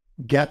out,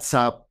 gets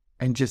up,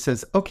 and just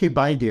says, "Okay,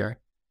 bye, dear."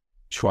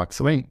 She walks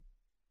away.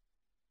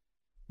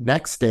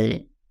 Next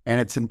day, and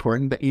it's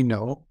important that you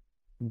know,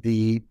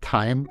 the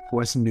time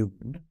was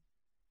noon.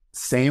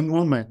 Same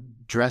woman,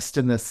 dressed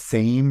in the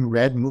same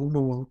red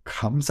muumuu,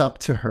 comes up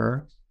to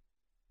her.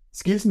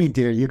 "Excuse me,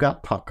 dear, you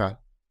got Paka?"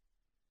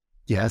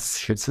 Yes,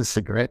 shoots a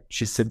cigarette.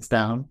 She sits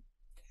down,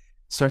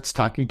 starts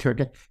talking to her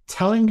again,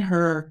 telling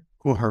her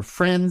who her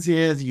friends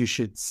is. "You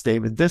should stay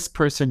with this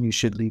person. You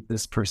should leave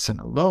this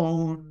person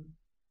alone."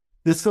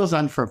 This goes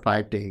on for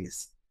 5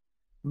 days.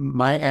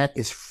 My aunt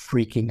is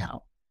freaking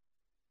out.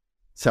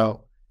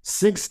 So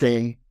 6th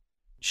day,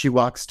 she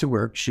walks to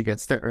work. She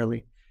gets there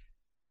early.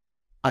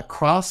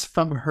 Across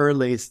from her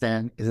lei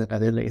stand is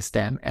another lei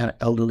stand and an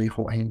elderly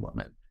Hawaiian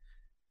woman.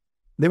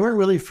 They weren't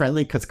really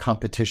friendly because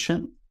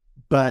competition,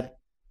 but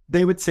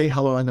they would say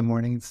hello in the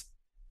mornings.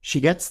 She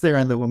gets there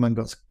and the woman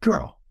goes,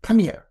 "Girl, come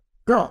here.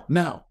 Girl,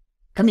 now,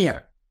 come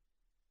here."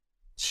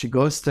 She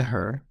goes to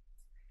her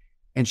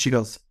and she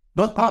goes,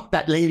 "Don't talk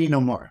that lady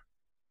no more."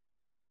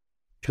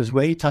 She goes,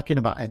 "What are you talking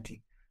about,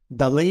 auntie?"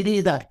 "The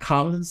lady that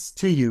comes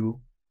to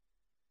you,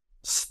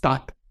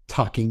 stop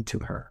talking to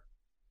her."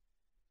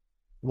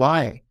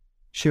 "Why?"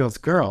 She goes,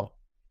 "Girl,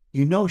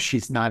 you know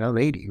she's not a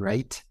lady,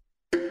 right?"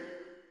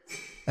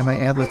 And my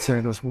aunt looks at her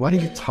and goes, "What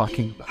are you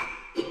talking about?"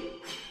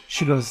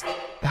 She goes,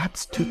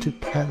 "That's Tutu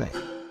Pele."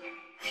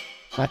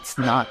 That's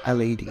not a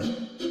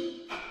lady.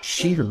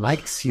 She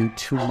likes you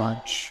too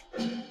much.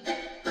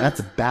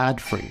 That's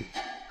bad for you.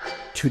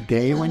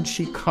 Today when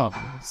she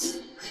comes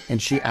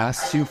and she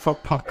asks you for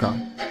paka,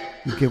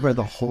 you give her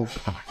the whole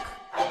pack.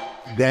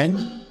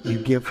 Then you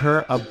give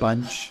her a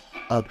bunch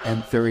of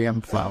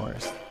anthurium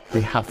flowers.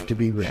 They have to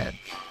be red.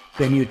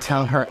 Then you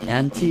tell her,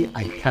 Auntie,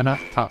 I cannot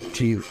talk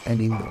to you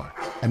anymore.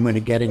 I'm going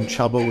to get in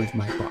trouble with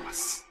my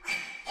boss.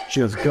 She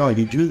goes, girl,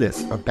 you do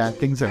this or bad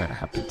things are going to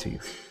happen to you.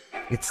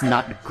 It's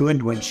not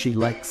good when she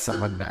likes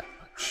someone that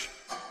much.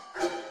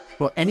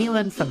 Well,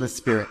 anyone from the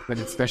spirit, but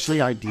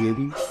especially our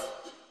deities,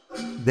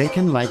 they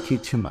can like you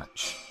too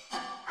much.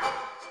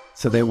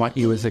 So they want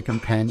you as a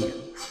companion.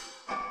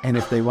 And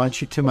if they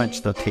want you too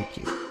much, they'll take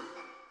you.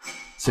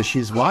 So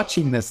she's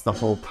watching this the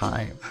whole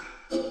time.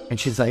 And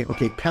she's like,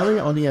 okay, Pele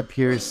only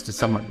appears to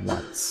someone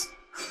once.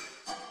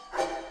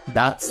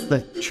 That's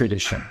the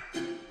tradition.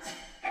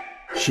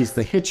 She's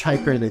the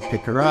hitchhiker. They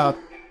pick her up.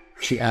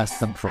 She asks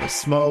them for a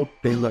smoke.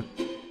 They look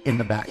in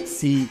the back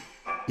seat.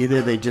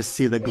 Either they just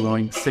see the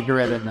glowing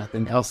cigarette and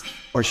nothing else,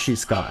 or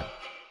she's gone.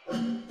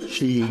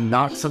 She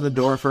knocks on the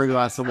door for a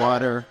glass of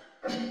water.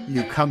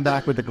 You come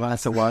back with a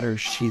glass of water.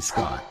 She's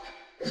gone.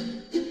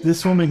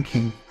 This woman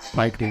came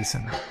 5 days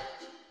in a row.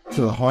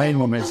 So the Hawaiian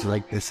woman is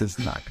like, this is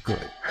not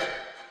good.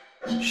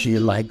 She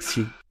likes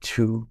you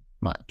too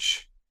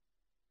much.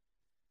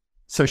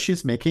 So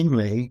she's making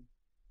lei.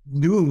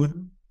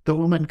 Noon, the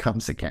woman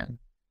comes again,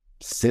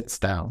 sits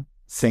down,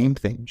 same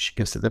thing. She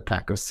gives her the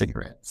pack of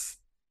cigarettes.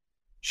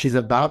 She's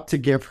about to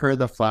give her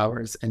the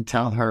flowers and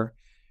tell her,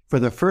 for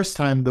the first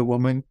time, the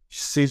woman,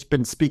 she's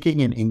been speaking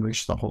in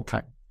English the whole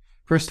time.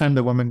 First time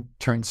the woman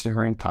turns to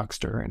her and talks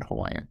to her in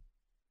Hawaiian.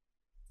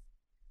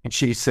 And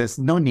she says,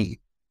 no need,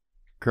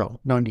 girl,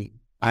 no need.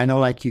 I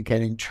don't like you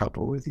get in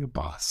trouble with your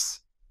boss.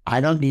 I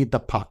don't need the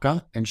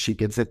paka. And she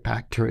gives it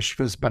back to her. She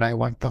goes, but I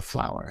want the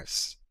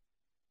flowers.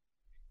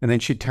 And then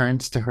she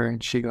turns to her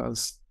and she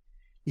goes,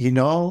 you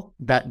know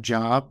that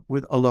job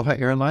with Aloha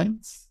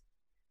Airlines?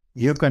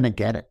 You're going to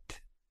get it.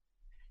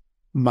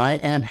 My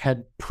aunt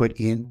had put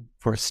in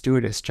for a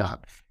stewardess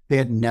job. They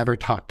had never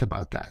talked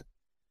about that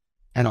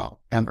at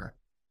all, ever.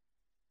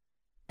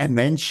 And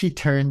then she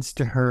turns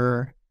to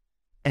her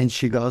and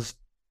she goes,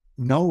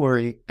 no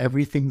worry,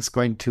 everything's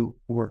going to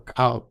work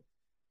out.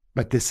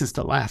 But this is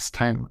the last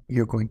time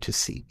you're going to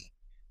see me.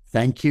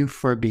 Thank you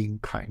for being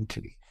kind to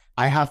me.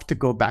 I have to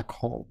go back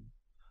home.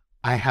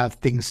 I have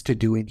things to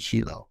do in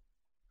Hilo.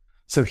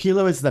 So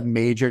Hilo is the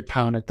major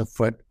town at the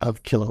foot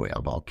of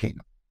Kilauea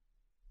volcano.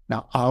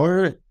 Now,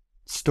 our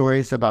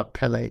stories about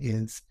Pele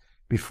is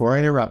before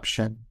an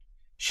eruption,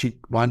 she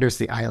wanders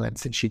the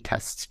islands and she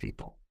tests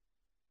people.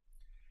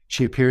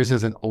 She appears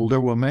as an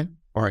older woman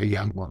or a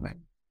young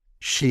woman.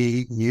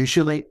 She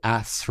usually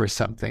asks for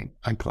something,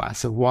 a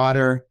glass of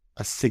water,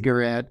 a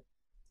cigarette,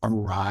 a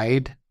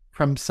ride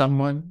from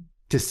someone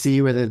to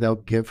see whether they'll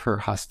give her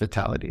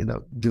hospitality,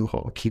 the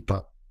duho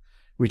kipa,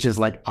 which is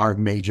like our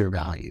major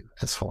value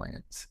as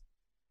Hawaiians.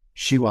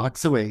 She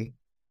walks away.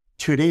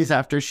 2 days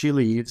after she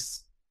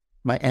leaves,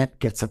 my aunt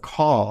gets a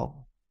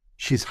call.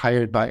 She's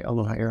hired by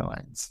Aloha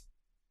Airlines.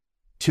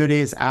 2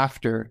 days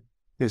after,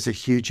 there's a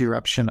huge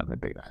eruption on the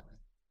Big Island.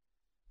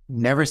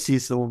 Never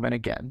sees the woman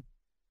again.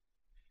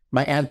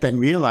 My aunt then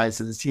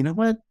realizes, you know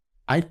what?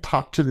 I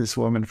talked to this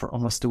woman for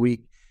almost a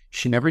week.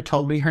 She never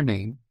told me her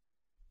name.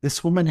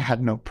 This woman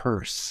had no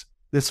purse.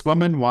 This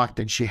woman walked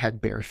and she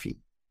had bare feet.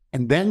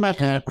 And then my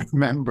aunt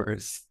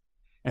remembers,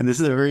 and this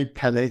is a very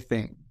Pele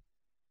thing,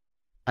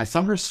 I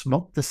saw her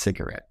smoke the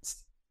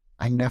cigarettes.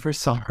 I never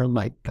saw her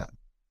light them.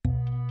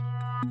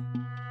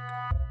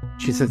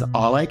 She says,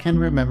 all I can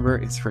remember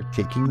is her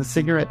taking the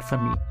cigarette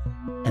from me,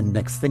 and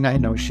next thing I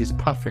know, she's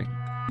puffing.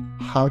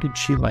 How did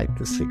she light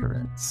the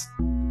cigarettes?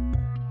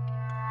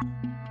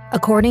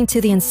 According to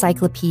the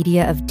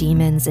Encyclopedia of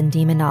Demons and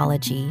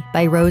Demonology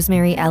by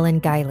Rosemary Ellen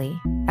Guiley,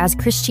 as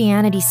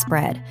Christianity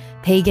spread,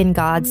 pagan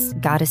gods,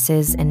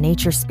 goddesses, and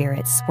nature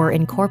spirits were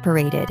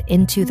incorporated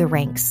into the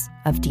ranks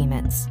of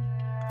demons.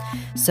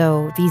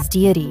 So these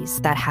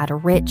deities that had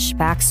rich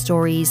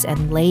backstories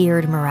and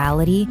layered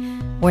morality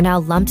were now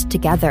lumped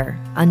together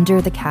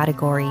under the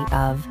category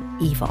of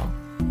evil.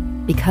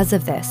 Because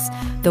of this,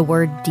 the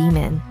word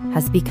demon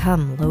has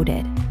become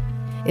loaded.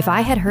 If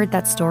I had heard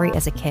that story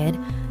as a kid,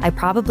 I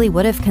probably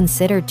would have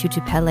considered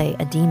Tutupele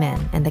a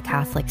demon in the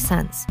Catholic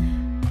sense.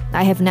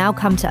 I have now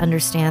come to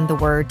understand the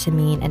word to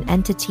mean an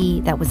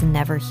entity that was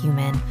never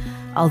human,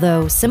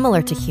 although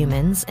similar to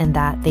humans in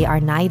that they are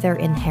neither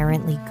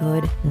inherently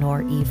good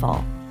nor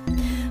evil.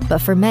 But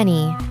for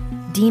many,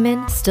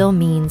 demon still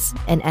means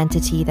an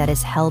entity that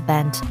is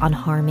hell-bent on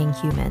harming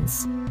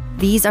humans.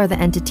 These are the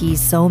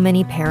entities so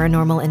many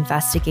paranormal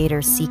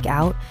investigators seek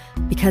out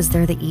because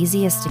they're the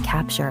easiest to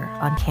capture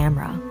on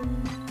camera.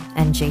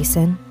 And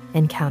Jason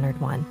encountered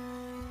one.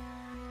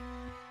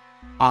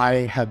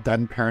 I have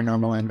done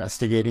paranormal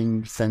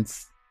investigating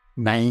since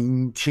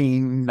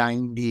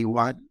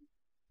 1991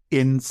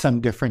 in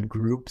some different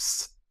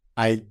groups.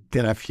 I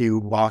did a few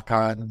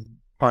walk-on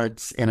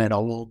parts in an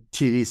old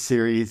TV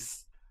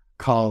series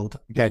called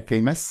Dead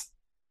Famous.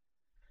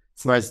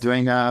 So I was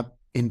doing a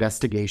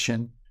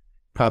investigation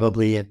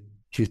probably in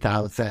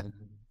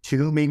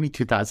 2002, maybe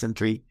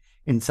 2003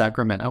 in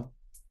Sacramento.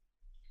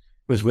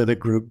 Was with a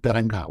group that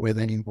I'm not with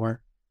anymore.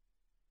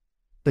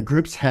 The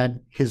group's had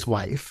his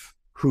wife,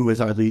 who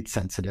is our lead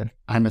sensitive.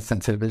 I'm a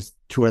sensitive. There's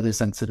two other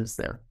sensitives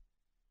there.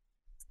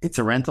 It's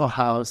a rental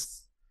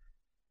house,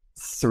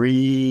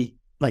 3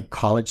 like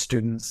college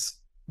students,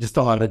 just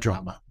a lot of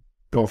drama,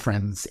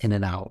 girlfriends in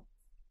and out.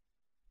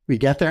 We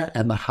get there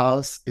and the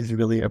house is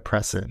really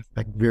oppressive,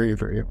 like very,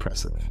 very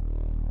oppressive.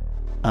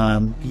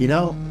 You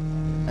know,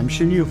 I'm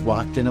sure you've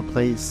walked in a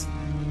place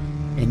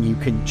and you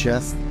can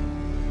just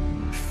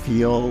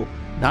feel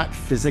not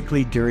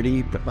physically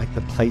dirty, but like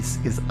the place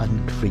is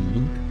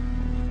unclean.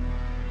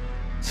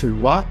 So we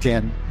walked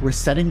in, we're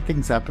setting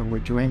things up and we're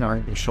doing our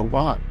initial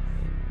walk.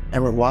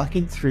 And we're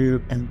walking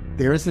through and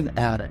there's an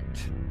attic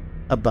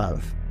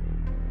above.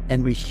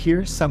 And we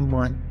hear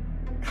someone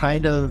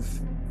kind of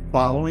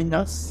following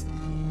us.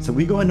 So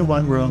we go into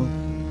one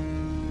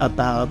room,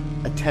 about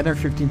a 10 or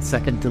 15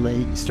 second delay,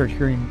 you start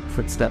hearing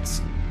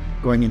footsteps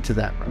going into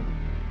that room.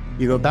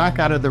 You go back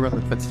out of the room,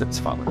 the footsteps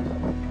follow.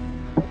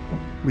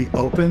 We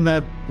open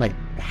the like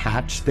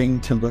hatch thing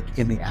to look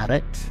in the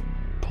attic,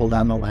 pull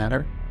down the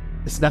ladder.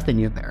 There's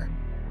nothing in there.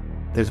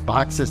 There's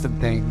boxes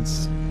and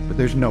things, but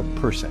there's no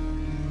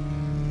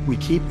person. We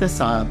keep this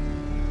up.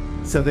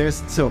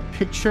 So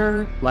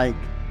picture like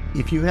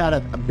if you had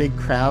a big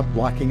crowd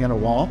walking on a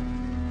wall,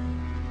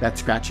 that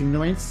scratching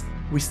noise,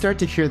 we start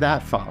to hear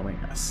that following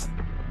us.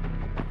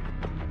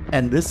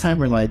 And this time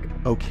we're like,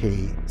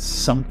 okay,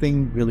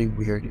 something really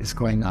weird is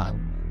going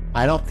on.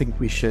 I don't think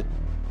we should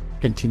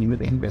continue with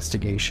the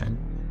investigation.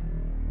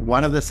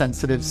 One of the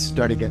sensitives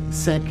started getting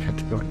sick, had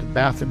to go into the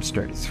bathroom,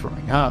 started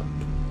throwing up.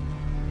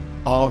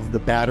 All of the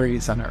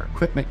batteries on our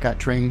equipment got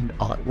drained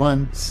all at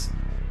once.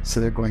 So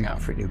they're going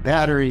out for new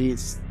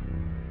batteries.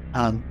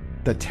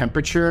 The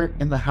temperature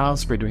in the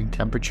house, we're doing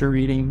temperature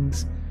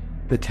readings.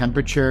 The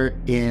temperature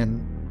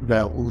in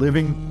the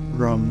living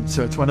room,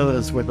 so it's one of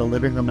those where the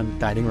living room and the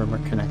dining room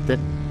are connected,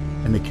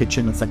 and the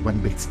kitchen is like one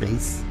big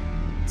space.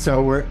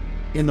 So we're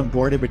in the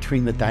border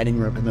between the dining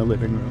room and the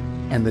living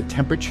room, and the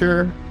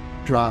temperature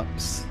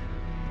drops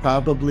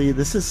probably,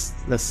 this is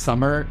the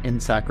summer in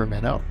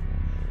Sacramento.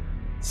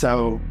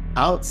 So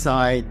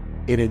outside,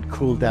 it had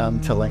cooled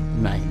down to like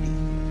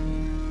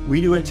 90. We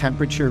do a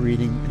temperature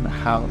reading in the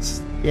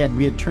house, and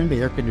we had turned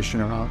the air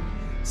conditioner on,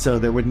 so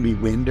there wouldn't be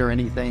wind or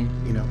anything,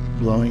 you know,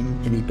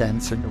 blowing any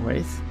vents or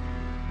noise.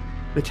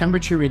 The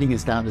temperature reading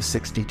is down to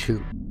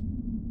 62.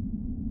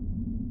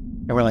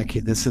 And we're like, hey,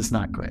 this is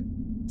not good.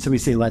 So we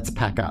say, let's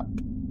pack up.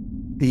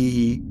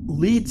 The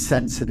lead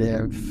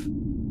sensitive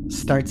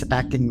starts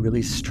acting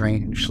really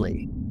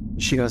strangely.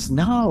 She goes,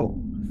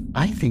 no,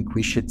 I think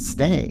we should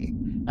stay.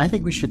 I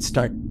think we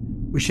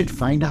should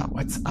find out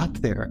what's up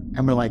there.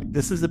 And we're like,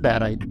 this is a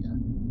bad idea.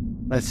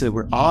 Let's say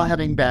we're all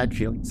having bad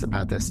feelings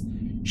about this.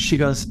 She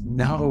goes,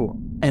 no.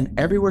 And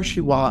everywhere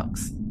she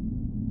walks,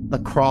 the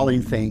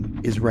crawling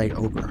thing is right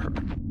over her.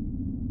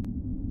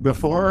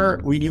 Before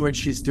we knew what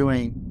she's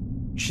doing,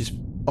 she's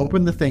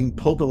opened the thing,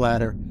 pulled the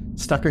ladder,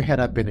 stuck her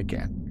head up in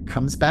again,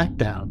 comes back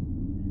down,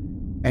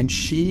 and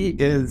she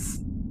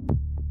is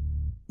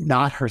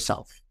not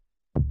herself,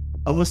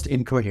 almost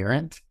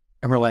incoherent.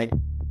 And we're like,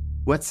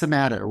 what's the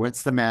matter?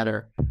 What's the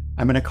matter?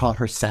 I'm going to call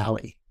her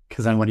Sally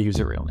because I want to use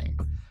her real name.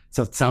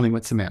 So Sally,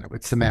 what's the matter?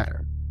 What's the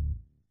matter?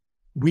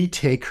 We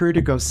take her to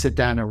go sit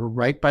down, and we're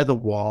right by the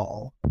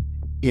wall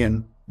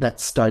that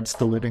studs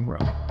the living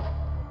room.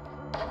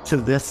 To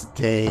this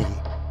day,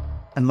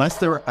 unless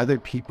there were other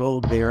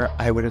people there,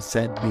 I would have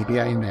said, maybe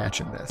I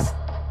imagined this.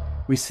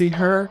 We see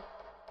her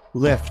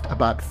lift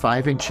about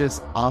 5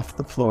 inches off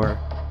the floor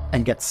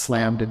and get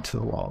slammed into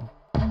the wall.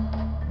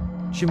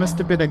 She must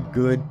have been a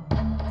good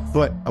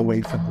foot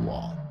away from the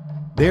wall.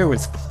 There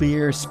was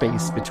clear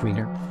space between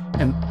her.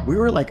 And we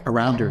were like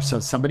around her, so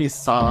somebody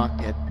saw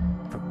it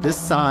from this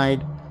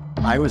side.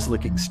 I was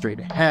looking straight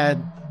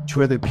ahead.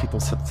 2 other people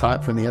saw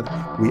it from the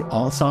other. We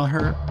all saw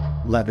her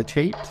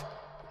levitate,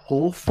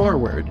 pull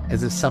forward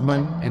as if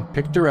someone had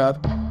picked her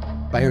up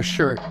by her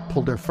shirt,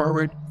 pulled her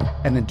forward,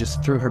 and then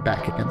just threw her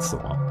back against the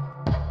wall.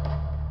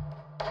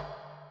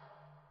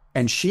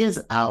 And she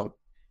is out.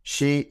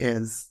 She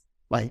is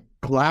like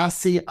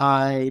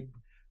glassy-eyed.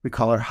 We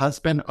call her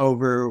husband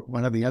over.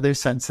 One of the other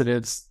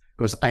sensitives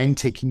goes, I'm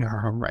taking her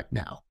home right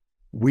now.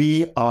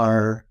 We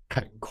are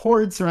cutting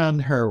cords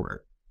around her. We're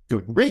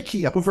doing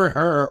Reiki over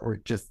her, or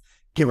just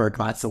give her a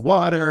glass of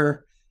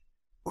water.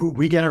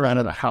 We get her out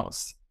of the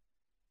house.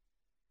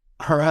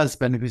 Her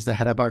husband, who's the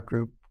head of our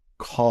group,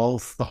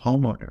 calls the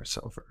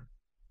homeowners over.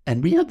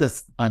 And we had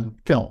this on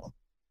film.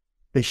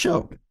 They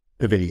showed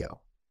the video.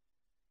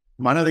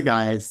 One of the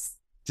guys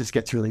just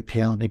gets really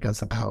pale and he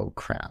goes, oh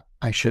crap,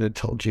 I should have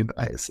told you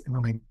guys. And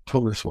I'm like,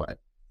 told us what?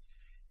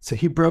 So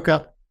he broke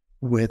up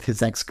with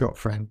his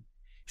ex-girlfriend.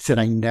 He said,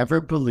 I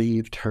never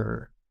believed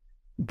her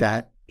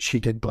that she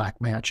did black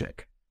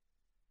magic.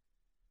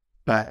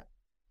 But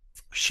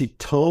she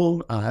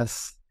told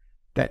us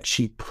that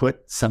she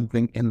put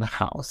something in the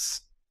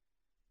house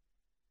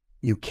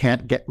You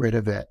can't get rid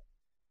of it.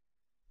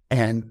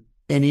 And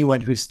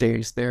anyone who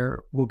stays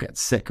there will get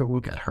sick or will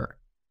get hurt.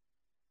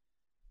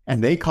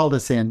 And they called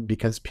us in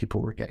because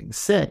people were getting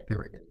sick. They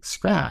were getting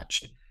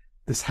scratched.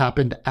 This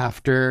happened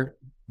after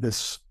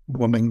this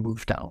woman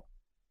moved out.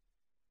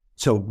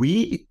 So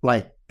we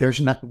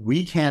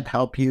can't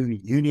help you.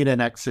 You need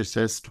an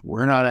exorcist.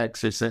 We're not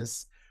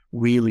exorcists.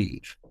 We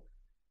leave.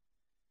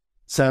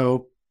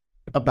 So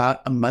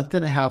about a month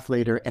and a half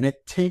later, and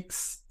it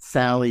takes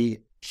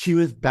Sally, she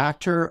was back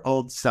to her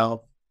old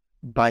self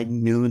by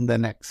noon the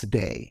next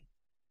day.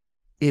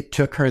 It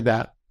took her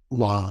that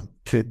long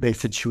they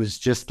said she was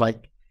just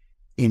like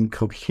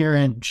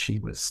incoherent. She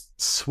was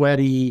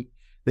sweaty.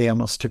 They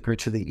almost took her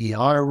to the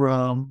ER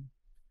room.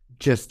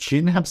 She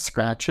didn't have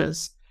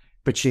scratches,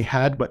 but she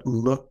had what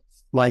looked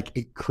like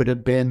it could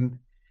have been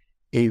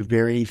a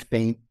very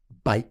faint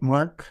bite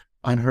mark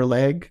on her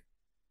leg.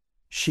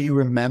 She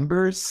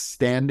remembers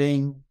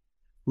standing,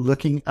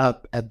 looking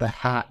up at the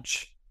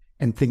hatch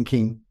and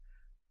thinking,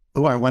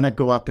 oh, I want to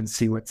go up and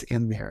see what's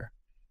in there.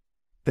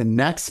 The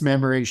next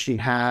memory she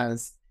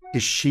has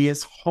is she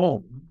is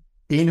home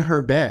in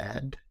her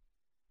bed,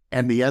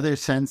 and the other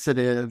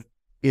sensitive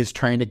is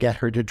trying to get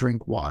her to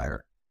drink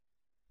water.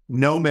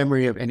 No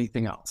memory of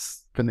anything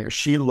else from there.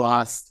 She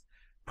lost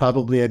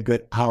probably a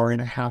good hour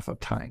and a half of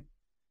time.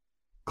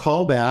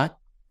 Call back,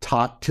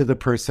 talk to the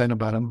person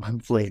about a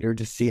month later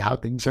to see how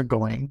things are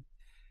going.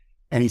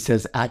 And he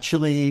says,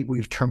 actually,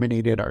 we've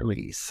terminated our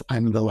lease.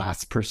 I'm the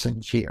last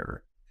person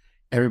here.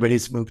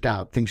 Everybody's moved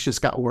out. Things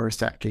just got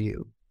worse after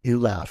you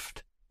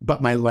left.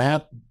 But my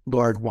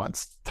landlord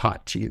wants to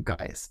talk to you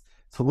guys.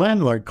 So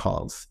landlord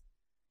calls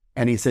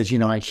and he says,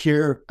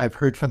 I've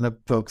heard from the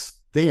folks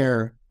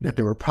there that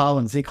there were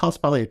problems. He calls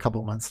probably a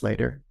couple months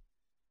later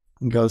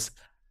and goes,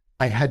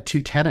 I had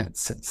 2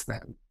 tenants since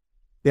then.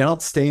 They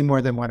don't stay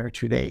more than 1 or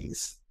 2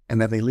 days and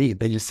then they leave.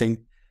 They just say,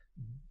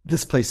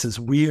 this place is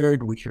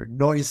weird. We hear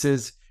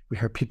noises. We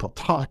hear people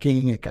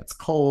talking. It gets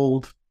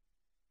cold.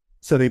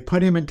 So they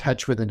put him in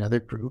touch with another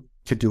group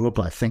to do a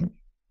blessing.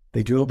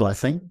 They do a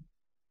blessing.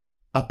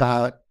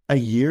 About a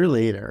year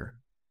later,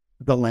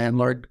 the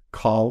landlord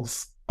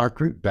calls our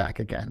group back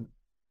again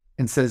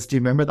and says, do you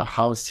remember the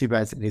house you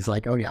guys? And he's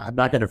like, oh yeah, I'm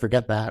not going to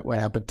forget that. What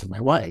happened to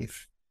my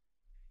wife?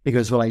 He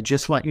goes, well, I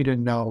just want you to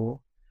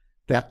know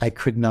that I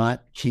could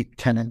not keep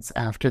tenants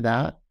after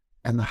that.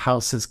 And the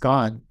house is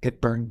gone.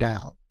 It burned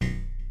down.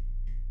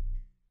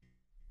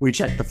 We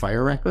checked the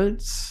fire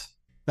records.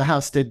 The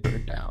house did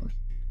burn down.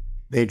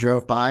 They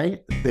drove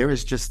by. There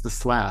was just the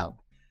slab.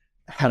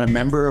 Had a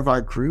member of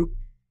our group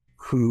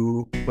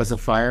who was a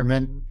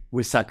fireman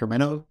with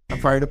Sacramento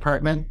Fire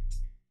Department,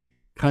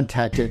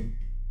 contacted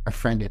a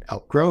friend at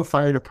Elk Grove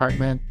Fire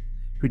Department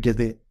who did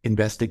the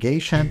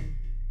investigation.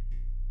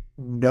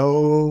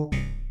 No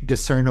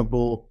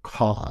discernible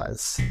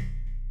cause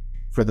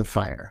for the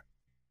fire.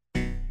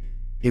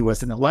 It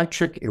wasn't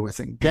electric. It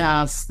wasn't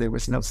gas. There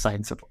was no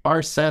signs of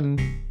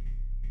arson.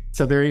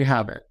 So there you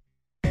have it.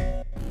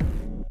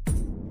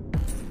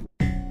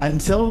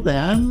 Until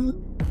then,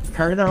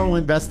 paranormal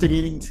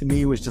investigating to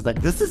me was just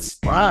like, this is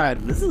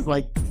fun. This is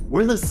like,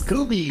 we're the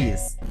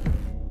Scoobies.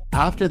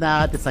 After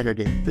that, it's like,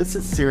 okay, this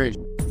is serious.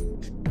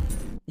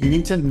 You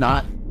need to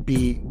not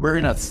be, we're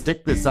going to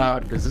stick this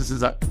out because this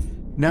is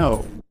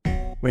no.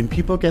 When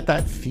people get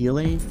that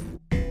feeling,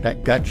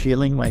 that gut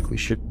feeling like we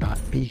should not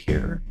be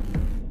here,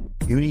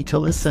 you need to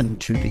listen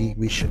to the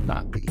we should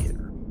not be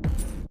here.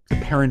 The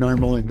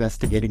paranormal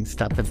investigating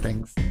stuff and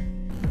things.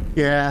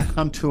 Yeah,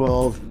 I'm too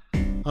old.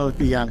 Let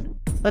the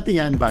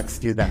young bucks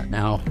do that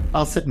now.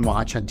 I'll sit and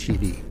watch on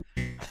TV.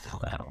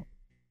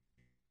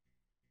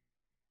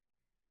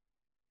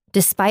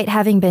 Despite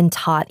having been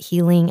taught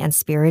healing and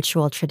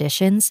spiritual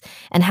traditions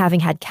and having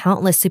had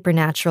countless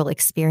supernatural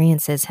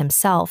experiences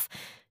himself,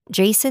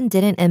 Jason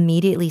didn't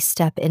immediately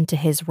step into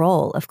his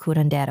role of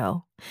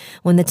curandero.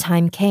 When the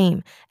time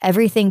came,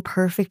 everything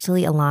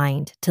perfectly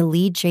aligned to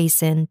lead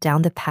Jason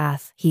down the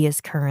path he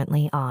is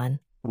currently on.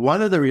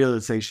 One of the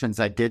realizations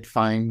I did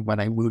find when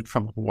I moved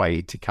from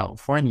Hawaii to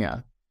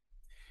California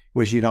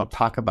was you don't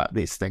talk about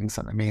these things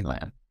on the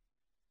mainland.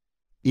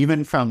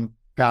 Even from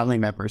family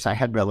members, I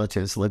had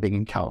relatives living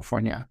in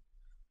California.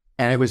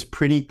 And it was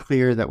pretty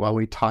clear that while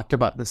we talked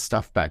about this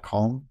stuff back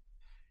home,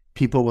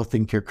 people will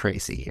think you're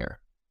crazy here.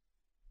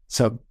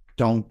 So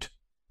don't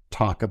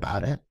talk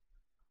about it.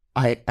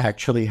 I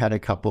actually had a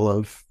couple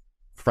of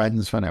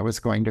friends when I was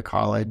going to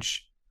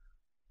college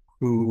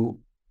who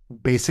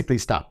basically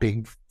stopped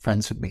being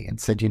friends with me and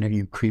said,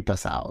 you creep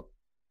us out.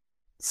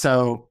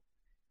 So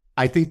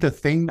I think the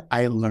thing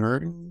I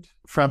learned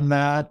from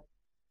that,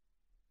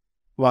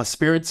 while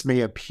spirits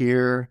may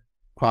appear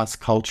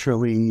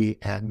cross-culturally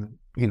and,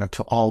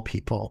 to all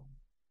people,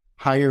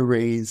 higher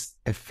rays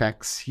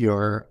affects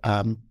your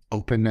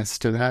openness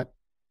to that.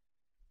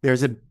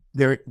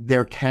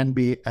 There can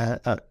be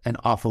an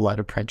awful lot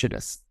of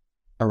prejudice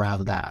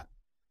around that.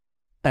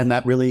 And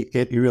that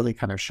really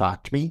kind of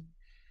shocked me.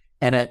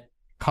 And it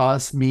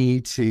caused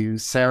me to,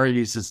 Sarah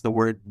uses the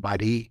word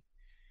muddy,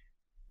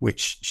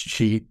 which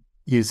she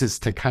uses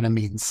to kind of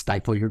mean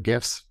stifle your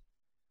gifts.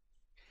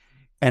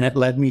 And it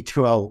led me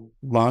to a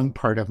long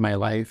part of my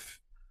life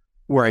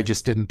where I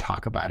just didn't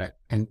talk about it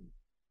and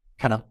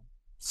kind of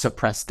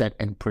suppressed it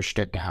and pushed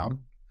it down.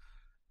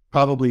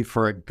 Probably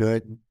for a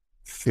good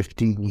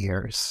 15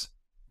 years.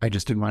 I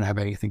just didn't want to have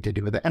anything to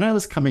do with it. And I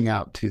was coming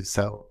out too.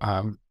 So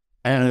I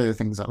had other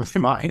things on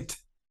my mind.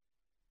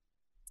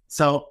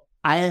 So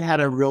I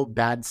had a real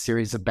bad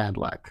series of bad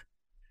luck.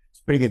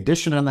 Putting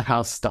addition on the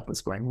house, stuff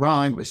was going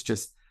wrong. It was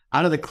just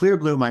out of the clear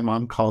blue, my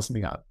mom calls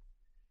me up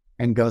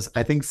and goes,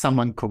 I think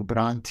someone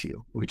cobrant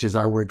you, which is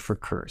our word for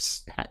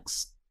curse,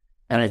 hex.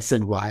 And I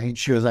said, why? And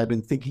she goes, I've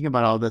been thinking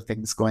about all the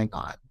things going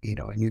on,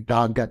 and your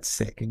dog got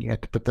sick and you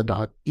had to put the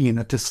dog,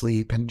 to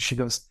sleep. And she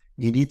goes,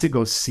 you need to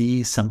go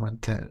see someone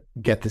to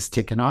get this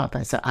taken off.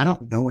 I said, I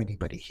don't know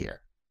anybody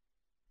here.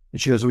 And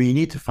she goes, well, you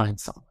need to find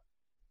someone.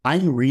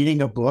 I'm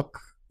reading a book,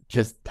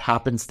 just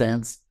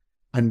happenstance,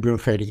 on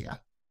brujeria.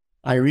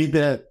 I read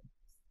the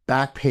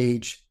back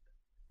page,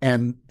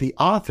 and the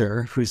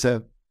author, who's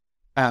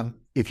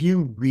if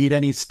you read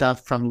any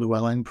stuff from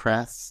Llewellyn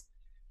Press,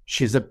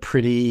 she's a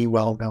pretty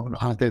well-known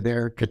author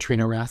there,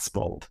 Katrina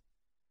Raspold.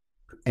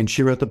 And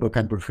she wrote the book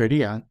on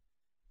brujeria.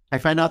 I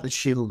find out that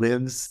she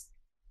lives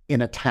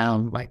in a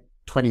town like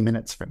 20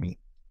 minutes from me.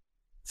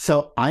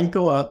 So I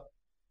go up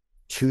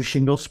to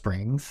Shingle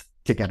Springs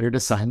to get her to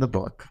sign the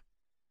book.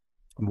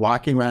 I'm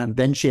walking around.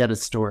 Then she had a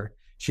store.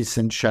 She's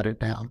since shut it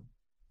down.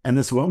 And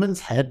this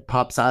woman's head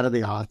pops out of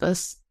the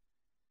office.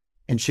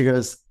 And she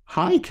goes,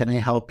 hi, can I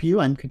help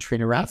you? I'm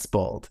Katrina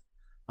Raspold.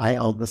 I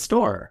own the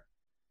store.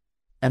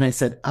 And I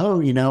said,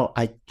 oh,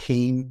 I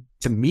came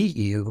to meet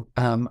you.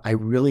 I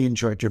really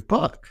enjoyed your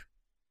book.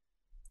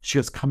 She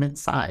goes, come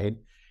inside.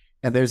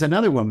 And there's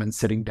another woman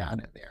sitting down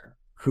in there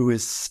who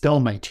is still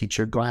my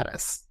teacher,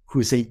 Gladys,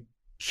 who's a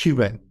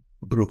Cuban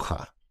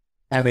bruja.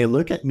 And they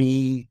look at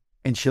me,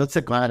 and she looks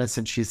at Gladys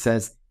and she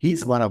says,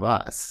 he's one of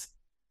us.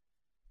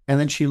 And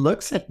then she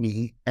looks at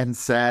me and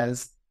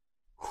says,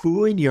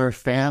 who in your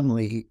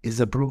family is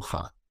a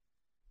bruja?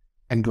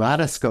 And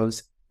Gladys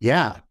goes,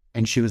 yeah.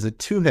 And she was a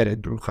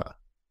two-headed bruja.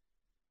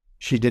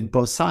 She did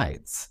both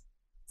sides.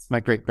 It's my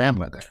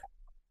great-grandmother.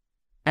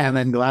 And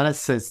then Gladys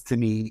says to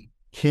me,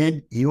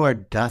 kid, you are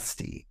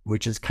dusty,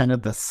 which is kind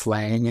of the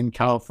slang in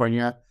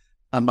California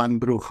among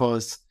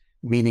brujos,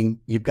 meaning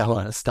you've got a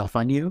lot of stuff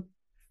on you.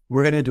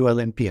 We're going to do a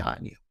limpia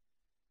on you.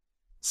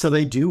 So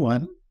they do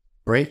one,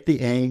 break the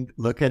egg,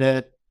 look at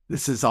it.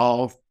 This is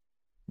all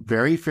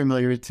very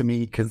familiar to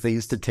me because they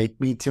used to take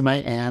me to my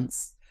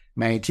aunts,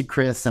 my Auntie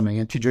Chris and my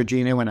Auntie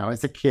Georgina when I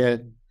was a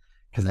kid,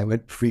 because I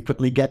would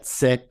frequently get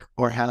sick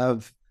or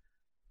have,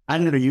 I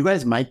don't know, you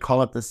guys might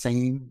call it the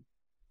same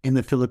in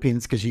the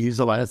Philippines because you use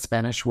a lot of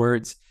Spanish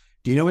words.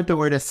 Do you know what the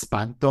word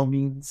espanto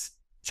means?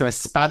 So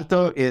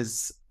espanto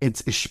it's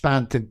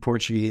espanto in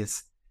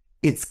Portuguese.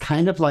 It's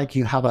kind of like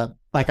you have a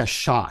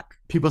shock.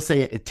 People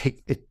say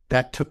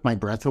that took my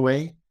breath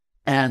away.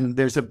 And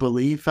there's a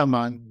belief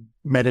among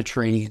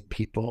Mediterranean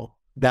people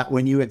that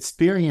when you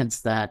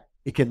experience that,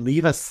 it can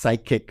leave a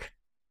psychic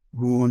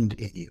wound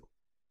in you.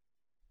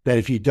 That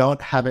if you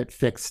don't have it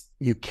fixed,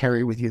 you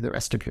carry with you the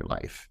rest of your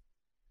life.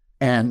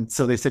 And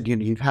so they said,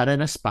 you've had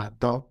an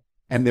espanto.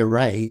 And they're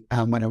right.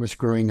 When I was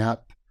growing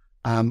up,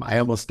 I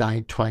almost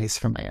died twice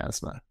from my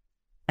asthma.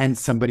 And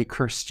somebody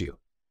cursed you.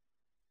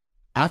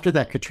 After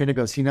that, Katrina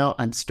goes,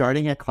 I'm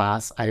starting a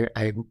class.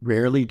 I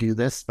rarely do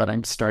this, but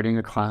I'm starting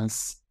a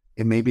class.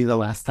 It may be the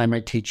last time I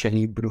teach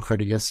any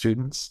brujeria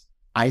students.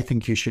 I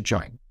think you should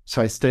join.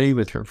 So I studied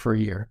with her for a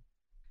year,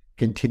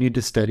 continued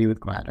to study with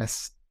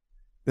Gladys.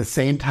 The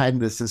same time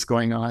this is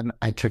going on,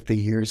 I took the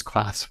year's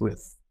class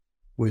with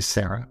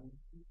Sarah.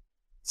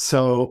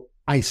 So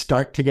I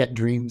start to get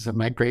dreams of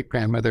my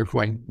great-grandmother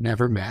who I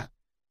never met.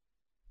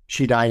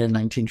 She died in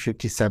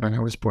 1957. I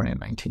was born in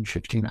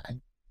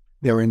 1959.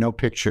 There were no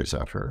pictures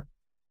of her.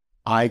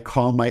 I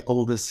call my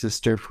oldest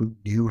sister who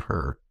knew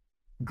her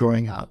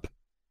growing up.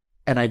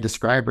 And I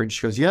describe her and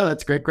she goes, yeah,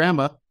 that's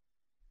great-grandma.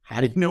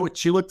 How do you know what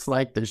she looks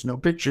like? There's no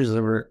pictures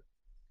of her.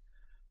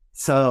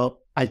 So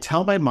I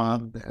tell my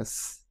mom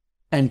this.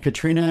 And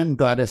Katrina and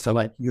Gladys are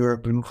like, you're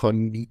a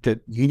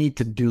brujo. You need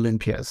to do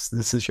limpias.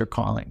 This is your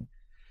calling.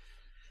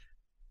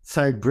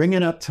 So I bring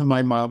it up to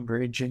my mom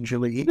very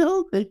gingerly,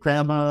 great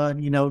grandma,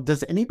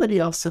 does anybody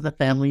else in the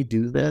family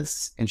do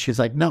this? And she's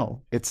like,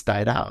 no, it's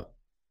died out.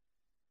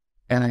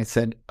 And I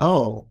said,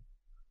 oh,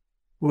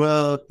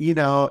 well,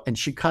 and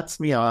she cuts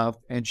me off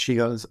and she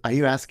goes, are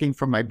you asking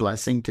for my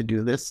blessing to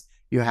do this?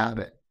 You have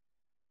it.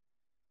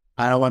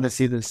 I don't want to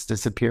see this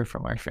disappear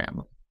from our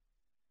family.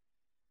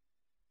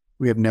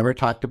 We have never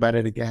talked about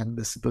it again.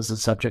 This was a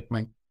subject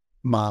my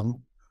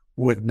mom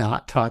would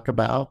not talk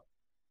about.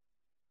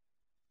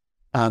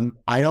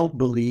 I don't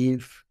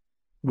believe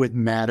with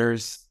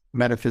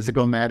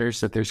metaphysical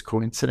matters, that there's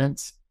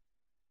coincidence.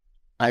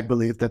 I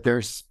believe that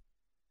there's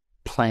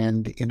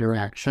planned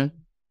interaction.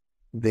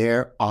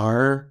 There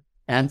are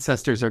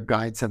ancestors or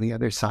guides on the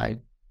other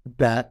side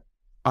that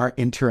are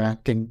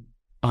interacting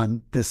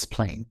on this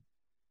plane.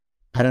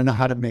 I don't know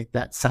how to make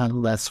that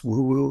sound less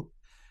woo-woo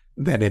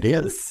than it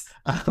is.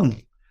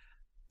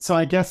 So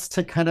I guess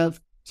to kind of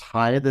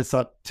tie this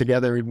up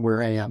together in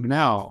where I am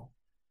now,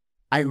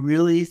 I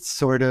really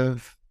sort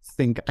of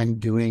think I'm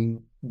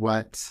doing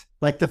what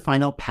like the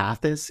final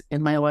path is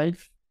in my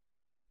life.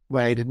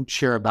 What I didn't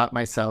share about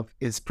myself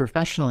is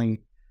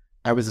professionally,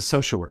 I was a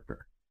social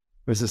worker.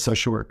 I was a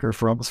social worker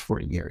for almost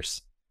 40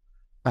 years.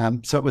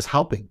 So it was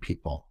helping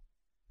people.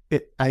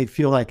 I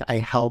feel like I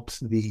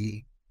helped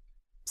the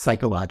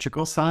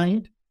psychological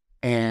side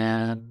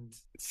and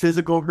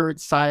physical hurt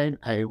side.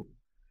 I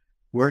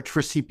worked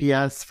for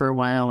CPS for a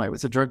while. I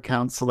was a drug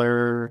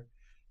counselor.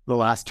 The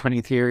last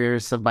 23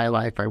 years of my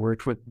life, I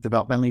worked with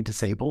developmentally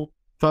disabled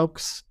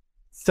folks.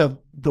 So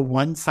the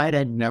one side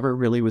I never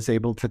really was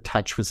able to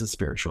touch was the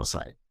spiritual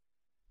side.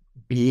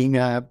 Being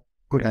a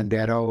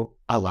curandero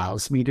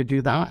allows me to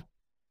do that.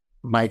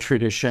 My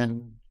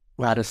tradition,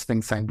 Gladys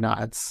thinks I'm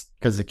nuts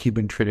because the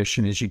Cuban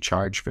tradition is you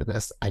charge for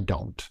this. I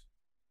don't.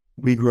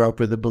 We grew up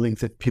with the belief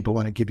that people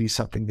want to give you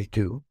something, they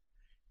do.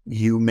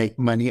 You make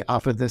money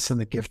off of this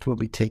and the gift will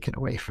be taken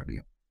away from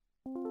you.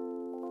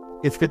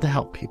 It's good to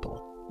help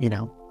people,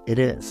 it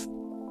is.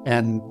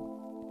 And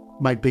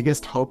my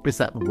biggest hope is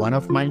that one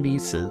of my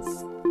nieces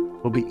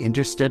will be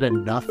interested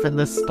enough in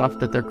this stuff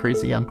that their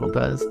crazy uncle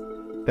does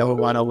that will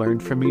want to learn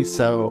from me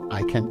so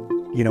I can,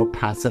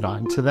 pass it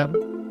on to them.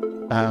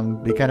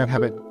 We kind of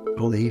have a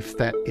belief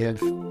that if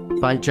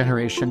 5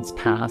 generations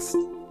pass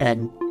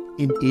and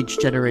in each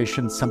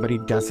generation somebody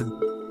doesn't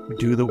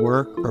do the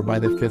work, or by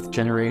the 5th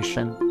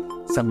generation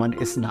someone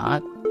is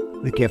not,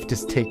 the gift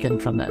is taken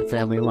from that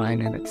family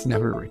line and it's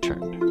never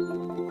returned.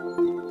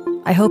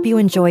 I hope you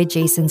enjoyed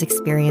Jason's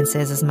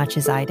experiences as much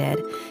as I did.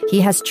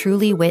 He has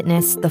truly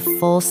witnessed the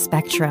full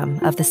spectrum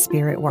of the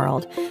spirit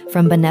world,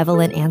 from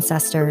benevolent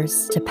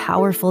ancestors to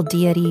powerful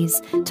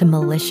deities to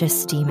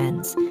malicious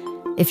demons.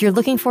 If you're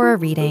looking for a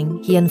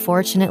reading, he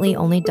unfortunately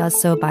only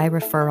does so by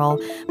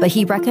referral, but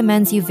he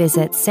recommends you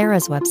visit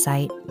Sarah's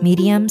website,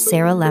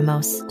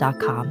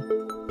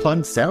 mediumsarahlemos.com.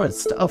 Plug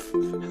Sarah's stuff.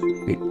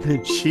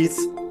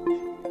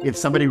 If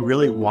somebody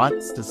really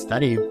wants to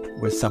study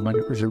with someone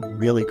who's a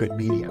really good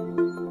medium,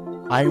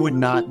 I would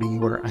not be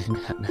where I'm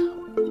at now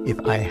if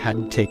I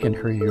hadn't taken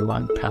her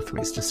year-long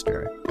Pathways to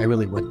Spirit. I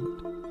really wouldn't.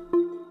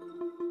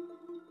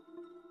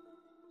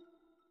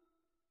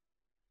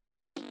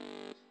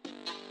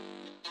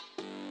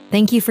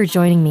 Thank you for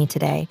joining me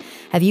today.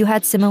 Have you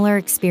had similar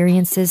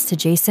experiences to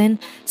Jason?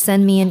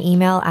 Send me an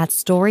email at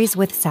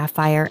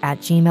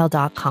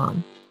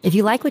storieswithsapphire@gmail.com. If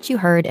you like what you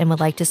heard and would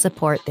like to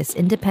support this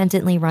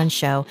independently run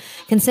show,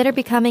 consider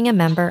becoming a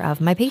member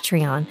of my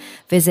Patreon.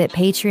 Visit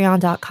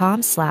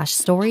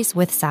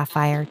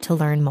patreon.com/storieswithsapphire to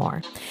learn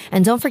more.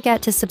 And don't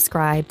forget to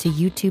subscribe to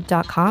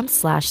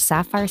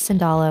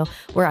youtube.com/sapphiresandalo,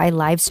 where I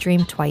live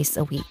stream twice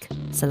a week.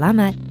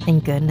 Salamat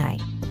and good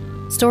night.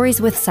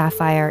 Stories with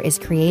Sapphire is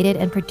created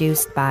and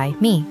produced by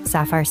me,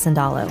 Sapphire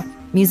Sandalo.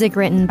 Music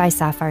written by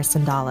Sapphire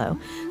Sandalo.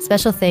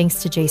 Special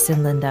thanks to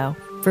Jason Lindo.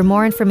 For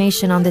more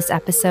information on this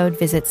episode,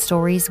 visit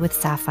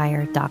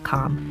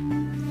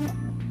storieswithsapphire.com.